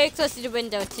kill you very close to the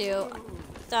window too.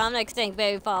 So I'm like staying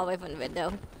very far away from the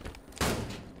window.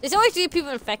 There's only 3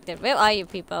 people infected. Where are you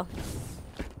people?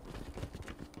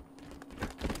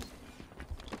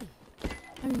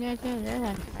 I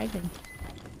didn't.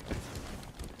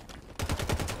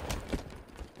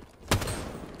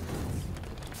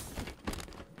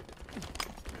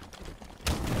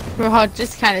 We're all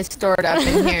just kind of stored up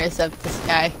in here except this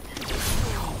guy.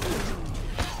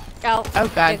 Go. Oh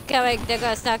god. They're coming. They're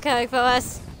gonna start coming for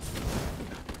us.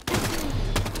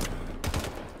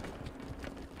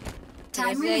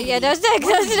 Time remaining. Yeah, don't stay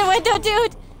close to the window,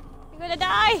 dude. You're gonna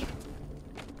die.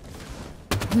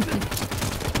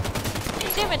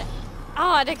 Damn it.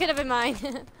 Oh, that could have been mine.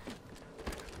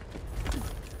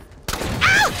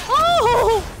 Ow!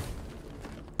 Oh!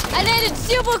 I landed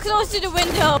super close to the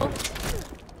window.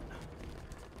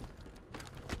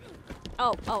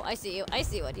 Oh, I see you. I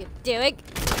see what you're doing.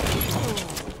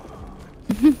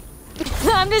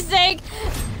 I'm just saying.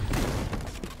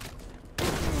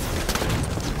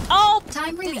 Oh!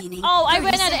 Time remaining. Oh, I 30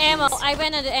 ran out of ammo. seconds. I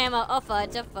ran out of ammo. Oh,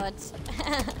 fudge. Oh, fudge.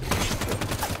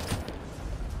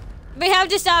 We have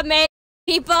to stop making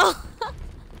people.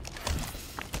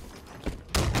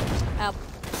 Oh.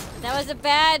 That was a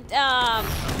bad,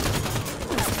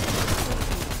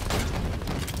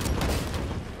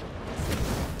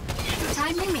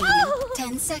 Time remaining.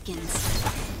 10 seconds.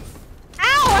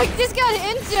 Ow! I just got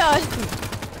injured.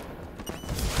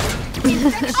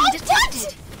 Infection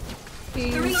detected.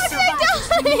 3 How survivors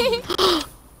did I remain. die?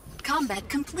 Combat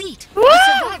complete.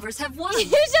 The survivors have won. You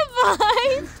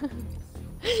survived?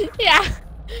 Yeah.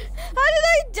 How did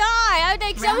I die? I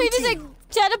like somebody Round just like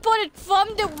teleported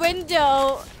from the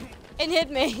window and hit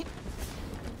me.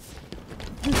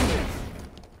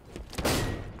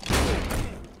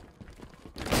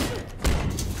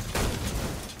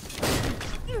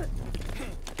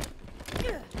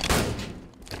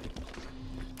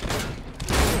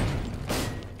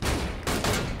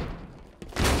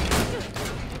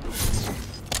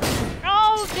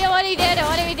 Oh, what do we do?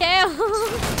 What do we do?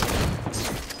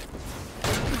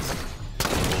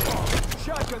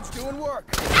 Shotgun's doing work.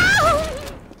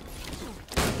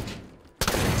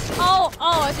 Oh,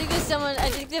 I think there's someone. I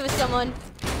think there was someone.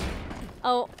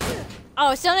 Oh,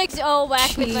 Sonic's all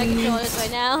whack with my controllers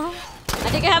right now. I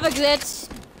think I have a glitch.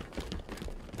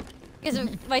 Because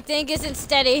my thing isn't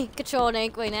steady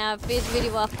controlling right now. It feels really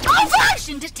rough.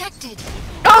 Infection detected.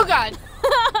 Oh god.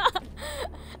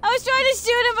 I was trying to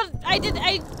shoot him, but I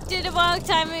did a wrong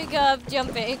timing of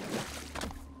jumping.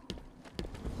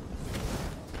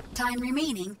 Time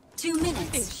remaining. 2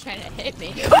 minutes. He's trying to hit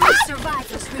me. 3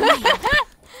 survivors remain.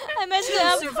 I messed 2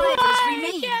 up. survivors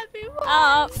remain.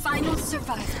 Oh. Final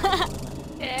survivor.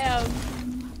 Damn.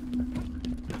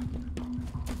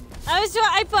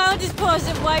 I found this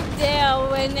person right there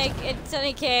when it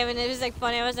suddenly came, and it was like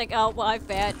funny. I was like, oh, well, I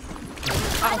bet.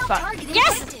 Final fuck. target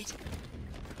Yes! infected.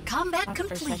 Combat For a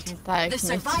complete. second, I thought I The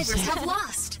committed survivors suicide. have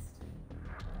lost.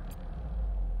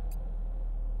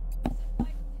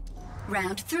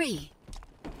 Round 3.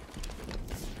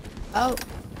 Oh.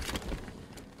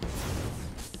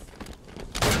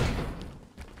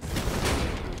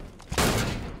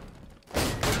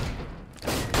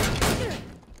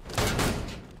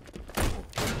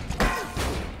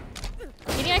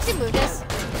 Can you actually move this?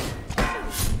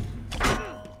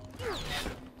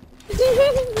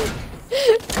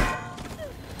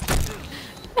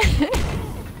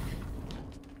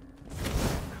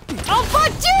 Oh,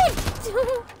 fuck, dude!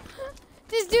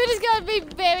 This dude is gonna be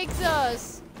very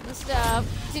close and stuff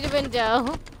to the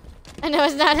window. And I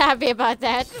was not happy about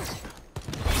that.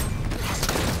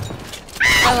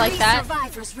 I like 3 that.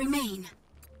 survivors remain.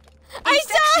 I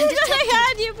saw Infection that I detected.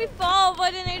 had you before,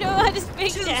 but then I don't know how to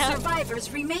speak 2 now.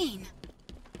 survivors remain.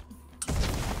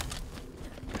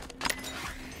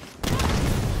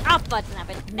 Oh, fuck,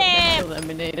 nothing. Damn!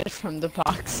 Eliminated from the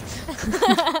box.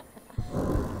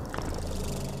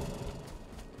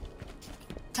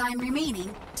 Time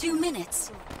remaining. 2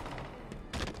 minutes.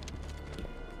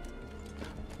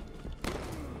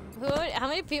 How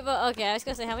many people? Okay, I was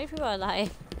gonna say, how many people are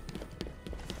alive?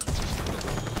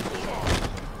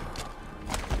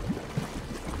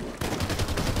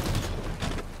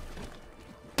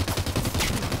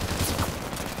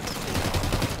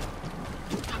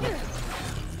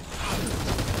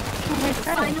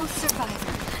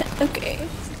 Okay.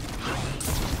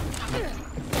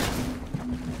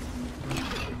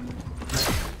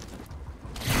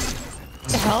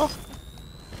 The hell?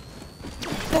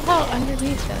 The hell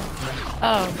underneath it?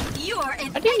 Oh, You are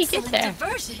an how did you get excellent there?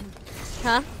 diversion.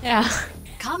 Huh? Yeah.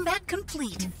 Combat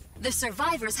complete. The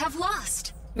survivors have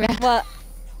lost. What?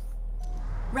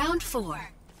 Round 4.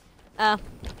 Oh.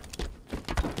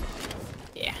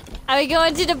 Yeah. Are we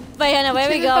going to the... Wait, Hannah, where are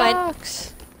we To the going?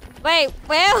 box. Wait,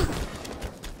 where?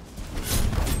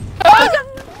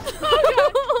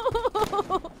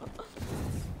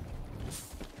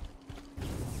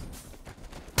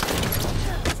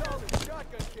 Solid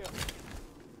shotgun kill.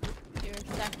 Your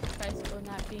sacrifice will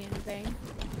not be in vain.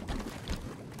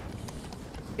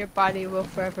 Your body will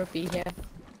forever be here.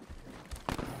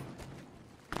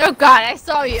 Oh god, I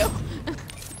saw you!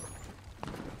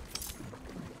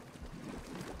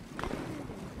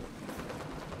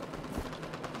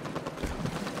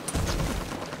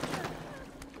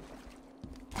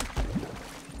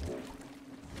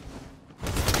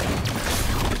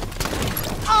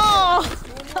 Oh!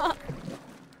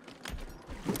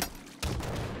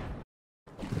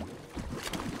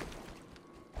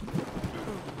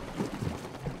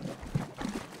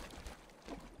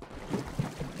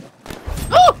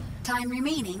 Time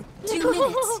remaining 2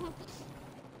 minutes.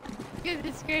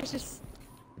 Goodness gracious.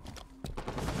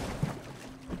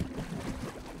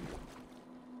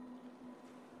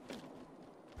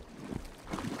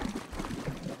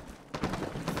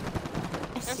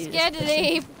 I'm scared to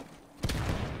leave.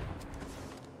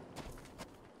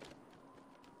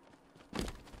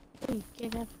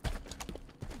 Get up.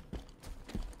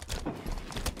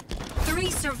 3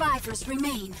 survivors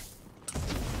remain.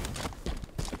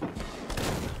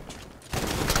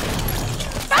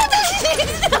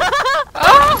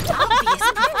 Obvious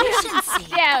proficiency.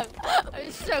 Yeah, I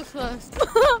was so close.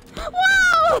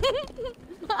 Wow!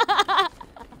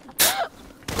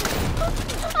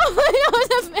 Oh, that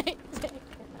was amazing.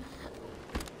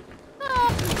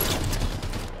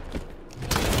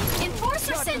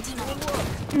 Enforcer Sentinel.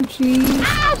 Jeez.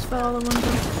 Just fell out the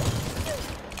window.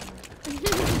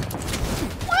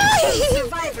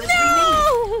 Survivors No!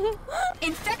 remain.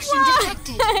 Infection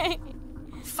detected.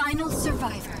 Final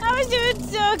survivor. I was doing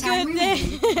so Time good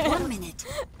remaining there. 1 minute.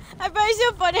 I thought it was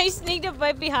so funny. I sneaked up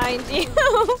right behind you.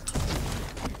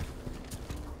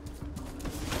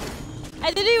 I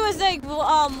literally was like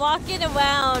walking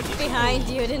around behind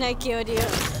you, then I killed you.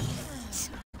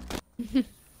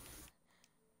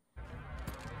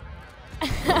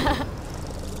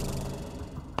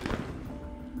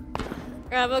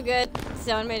 Rebel good.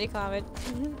 Someone made a comment.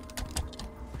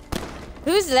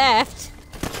 Who's left?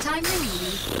 Time remaining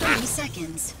 30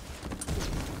 seconds.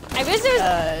 I wish there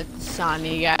was.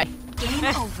 Shawnee guy. Game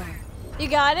over. You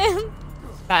got him?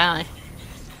 Finally.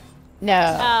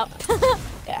 No. Oh.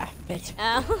 Yeah, bitch.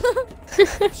 Oh.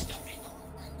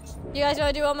 You guys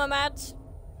want to do one more match?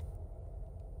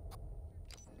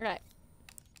 Right.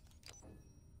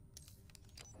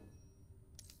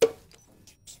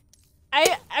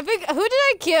 I think who did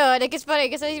I kill? Like it's funny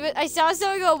because I saw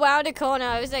someone go around the corner.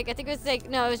 I was like I think it was like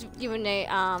no, it was you and Nate.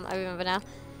 I remember now.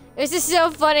 It was just so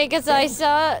funny because I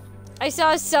saw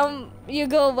some you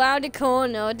go around the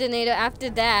corner. Then later after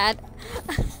that,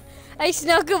 I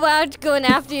snuck around going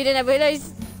after you. Then I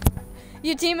realized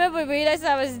your teammate would realize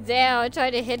I was there and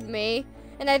tried to hit me.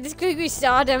 And I just quickly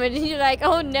saw them and you're like,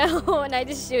 oh no, and I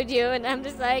just shoot you and I'm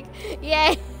just like,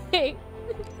 yay.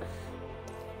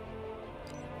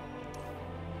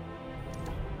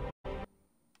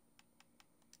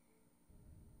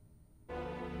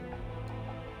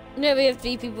 No, we have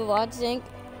 3 people watching.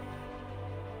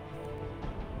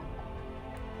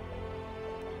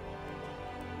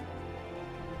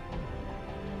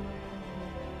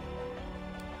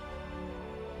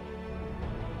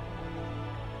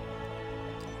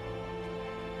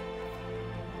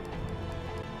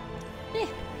 Yeah.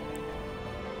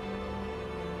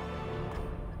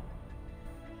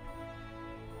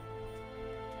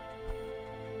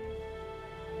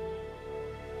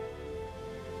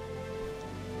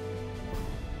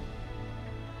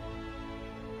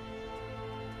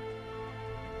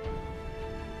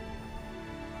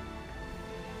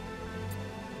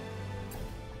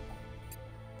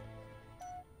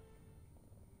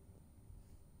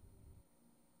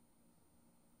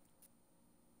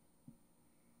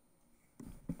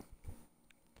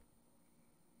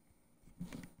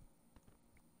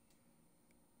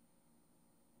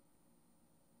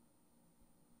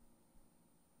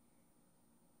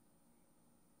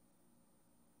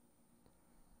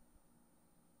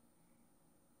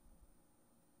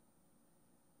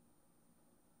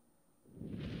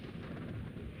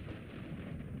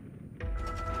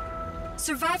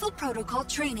 Survival protocol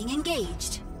training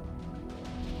engaged.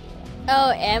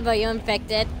 Oh, Amber, you're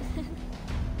infected.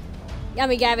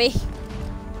 Yummy Gabby.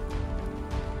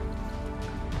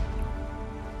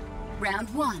 Round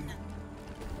 1.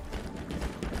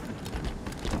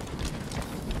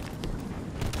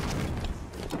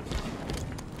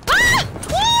 Ah!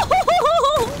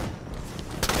 Woo!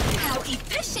 How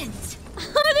efficient!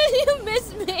 How did you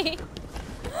miss me?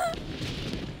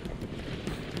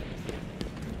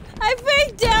 I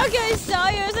freaked out because I saw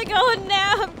you. I was like, oh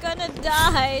no, I'm gonna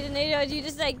die. And then you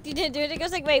just like, you didn't do it. I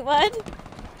was like, wait, what?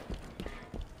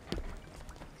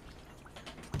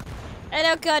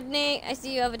 Hello, Courtney. I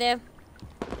see you over there.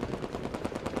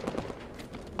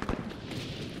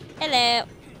 Hello.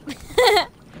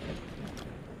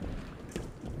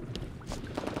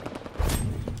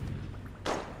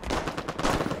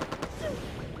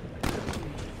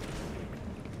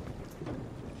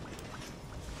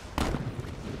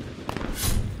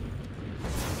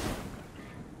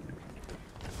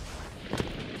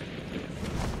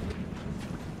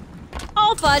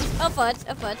 Oh fudge, oh fudge,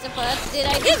 oh fudge, oh fudge. Did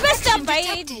I just messed up,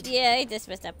 right? Yeah, I just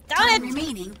messed up. Darn Time it!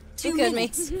 remaining 2 You killed me.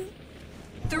 minutes.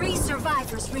 3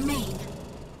 survivors remain.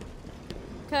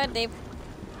 Courtney.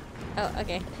 Oh,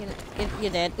 okay. You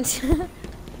did.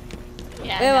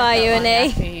 Yeah, Where not are that you, long Renee?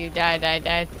 after you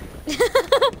died.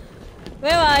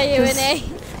 Where are you, Renee?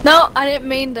 No, I didn't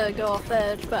mean to go off the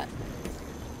edge, but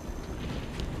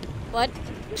What?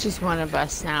 She's one of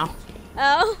us now.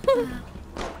 Oh.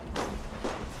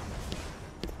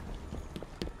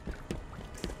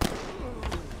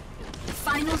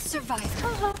 Final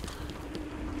survivor.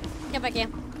 Get back here.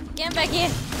 Get back here.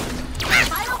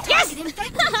 Final target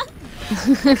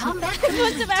infected. Combat What's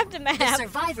complete. the after The map?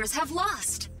 survivors have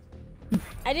lost.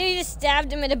 I literally just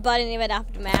stabbed him in the butt and he went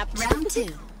off the map. Round 2.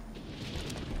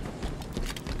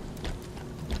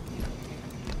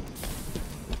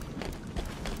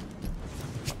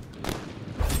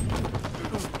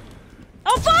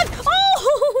 Oh fuck!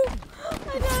 Oh!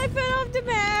 I thought I fell off the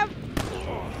map.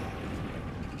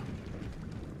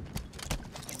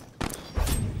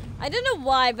 I don't know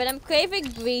why, but I'm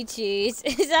craving brie cheese.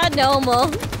 Is that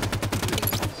normal?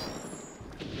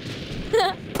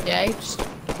 Yeah, you just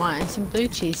wanting some blue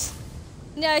cheese.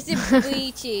 No, it's a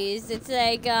brie cheese. It's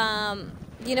like,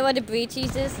 you know what a brie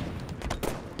cheese is?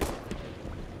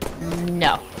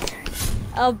 No.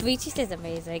 Oh, brie cheese is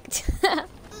amazing.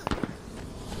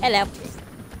 Hello.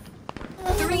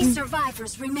 3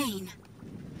 survivors remain.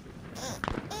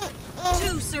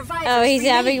 2 survivors Oh, he's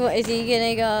remain. having, is he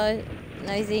gonna go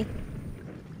noisy?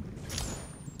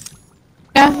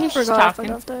 Yeah, he's just forgot I talking.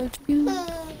 forgot the edge.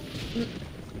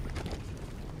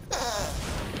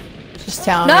 Just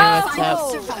telling No! me what's Final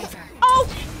up. survivor. Oh!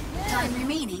 Time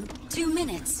remaining 2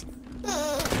 minutes.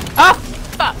 Oh,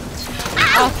 fuck.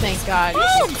 Oh, thank God.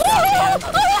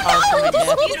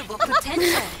 Disputable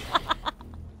potential.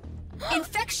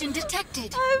 Infection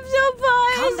detected. I'm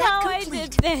surprised Combat how I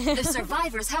complete. did The this.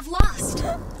 survivors have lost.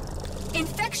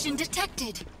 Infection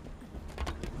detected.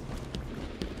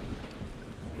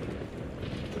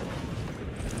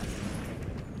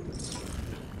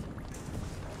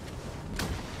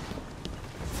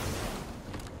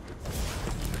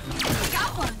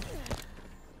 Got one.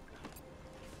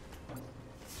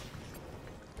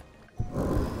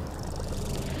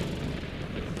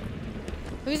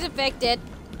 Who's affected?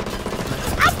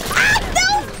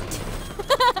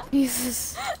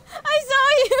 Jesus. I saw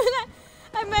you and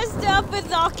I messed up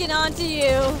with locking onto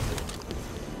you.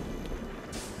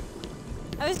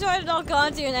 I was trying to lock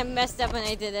onto you and I messed up when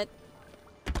I did it.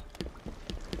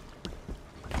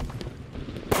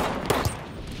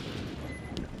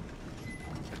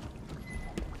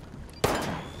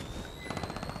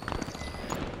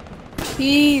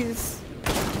 Jeez.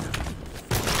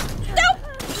 Nope!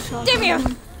 Damn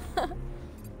you!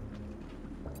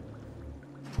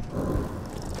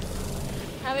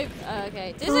 How we, oh,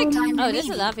 okay. There's like, Time oh, there's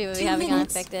a remaining. lot of people we 2 haven't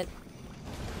minutes. gotten infected.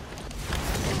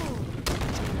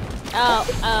 Oh,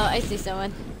 I see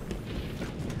someone.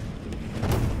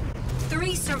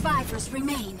 3 survivors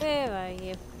remain. Where are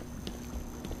you?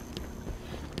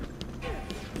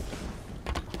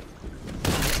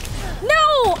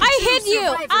 No! I hit you!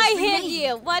 survivors I hit remain.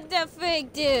 you! What the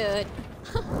frick, dude?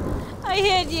 I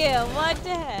hit you! What the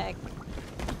heck?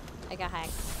 I got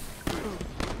hacked.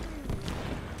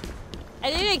 I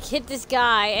didn't like hit this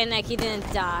guy and like he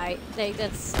didn't die. Like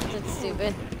that's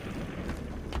stupid.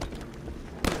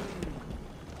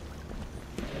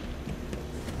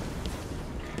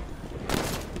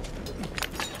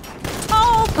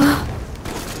 Oh!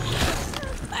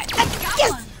 Got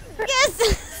Yes! one. Yes!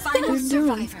 Final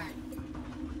survivor.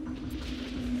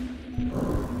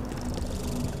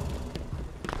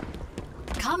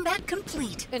 Combat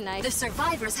complete. Good night. The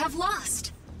survivors have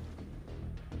lost.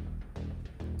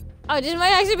 Oh, this might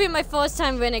actually be my first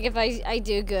time winning if I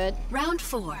do good. Round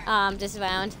 4. This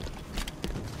round.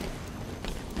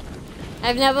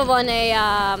 I've never won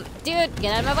a, dude,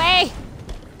 get out of my way!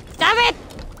 Stop it!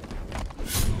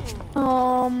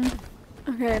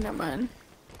 Okay, never mind.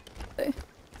 Okay.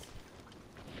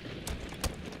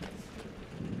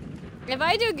 If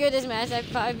I do good this match, I'd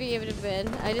probably be able to win.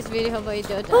 I just really hope I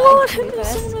don't die. Oh, too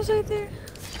fast. someone was right there.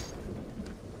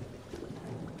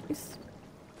 Nice.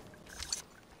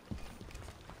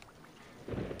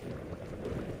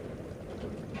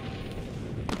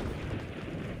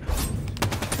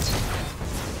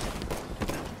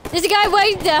 There's a guy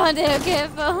way down there,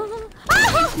 careful.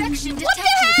 Infection What the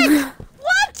heck?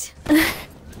 What?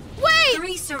 Wait!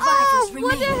 3 survivors What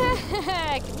remain. the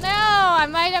heck? No, I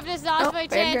might have just lost Oh, my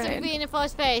bad chance of grenade. being in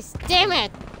first place. Damn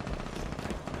it!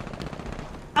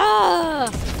 Oh!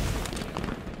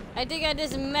 I think I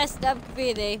just messed up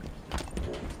really.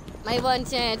 My one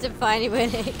chance of finally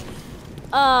winning.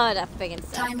 Oh, that friggin'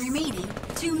 sucks. Time remaining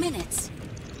 2 minutes.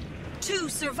 2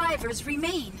 survivors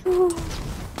remain.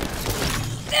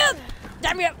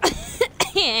 Damn you!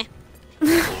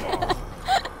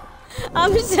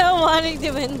 I'm so wanting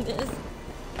to win this.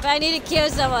 But I need to kill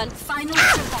someone. Final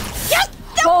survivor. Yes!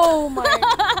 Oh my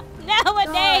god.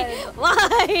 Nowadays!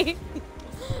 Why?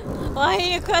 Why are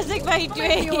you crushing my You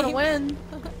wanna dream? win.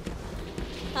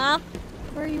 Huh?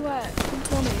 Where are you at? Don't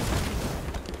tell me.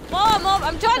 Mom,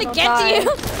 I'm trying to Don't get die. to you.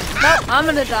 Nope, I'm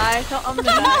gonna die. No, I'm gonna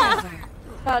die. Survivor.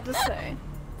 About to say.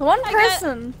 The one I got-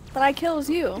 person that I kill is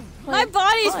you. My Like,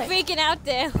 body's why? freaking out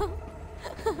there.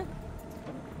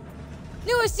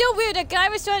 No, it's so weird. That guy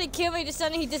was trying to kill me, just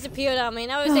suddenly he disappeared on me,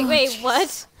 and I was like, Oh, wait, jeez.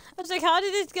 what? I was like, how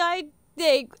did this guy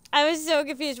think? I was so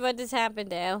confused what just happened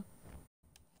there.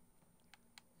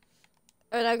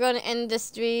 Alright, I'm gonna end the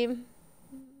stream.